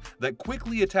tracks that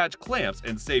quickly attach clamps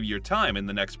and save your time in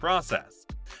the next process.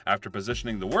 After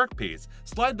positioning the workpiece,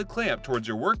 slide the clamp towards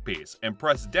your workpiece and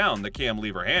press down the cam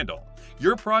lever handle.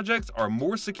 Your projects are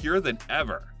more secure than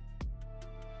ever.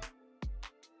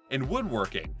 In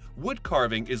woodworking, wood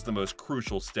carving is the most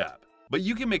crucial step, but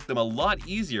you can make them a lot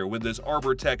easier with this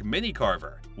ArborTech Mini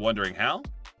Carver. Wondering how?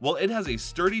 Well, it has a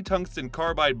sturdy tungsten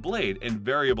carbide blade and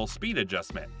variable speed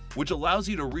adjustment, which allows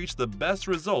you to reach the best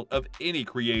result of any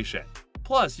creation.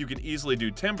 Plus, you can easily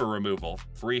do timber removal,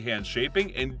 freehand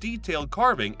shaping, and detailed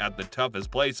carving at the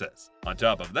toughest places. On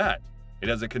top of that, it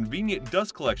has a convenient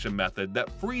dust collection method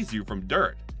that frees you from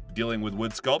dirt. Dealing with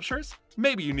wood sculptures?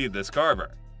 Maybe you need this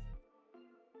carver.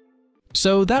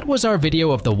 So that was our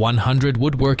video of the 100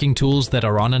 woodworking tools that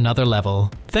are on another level.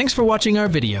 Thanks for watching our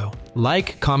video.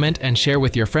 Like, comment, and share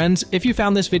with your friends if you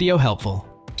found this video helpful.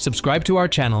 Subscribe to our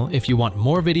channel if you want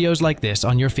more videos like this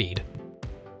on your feed.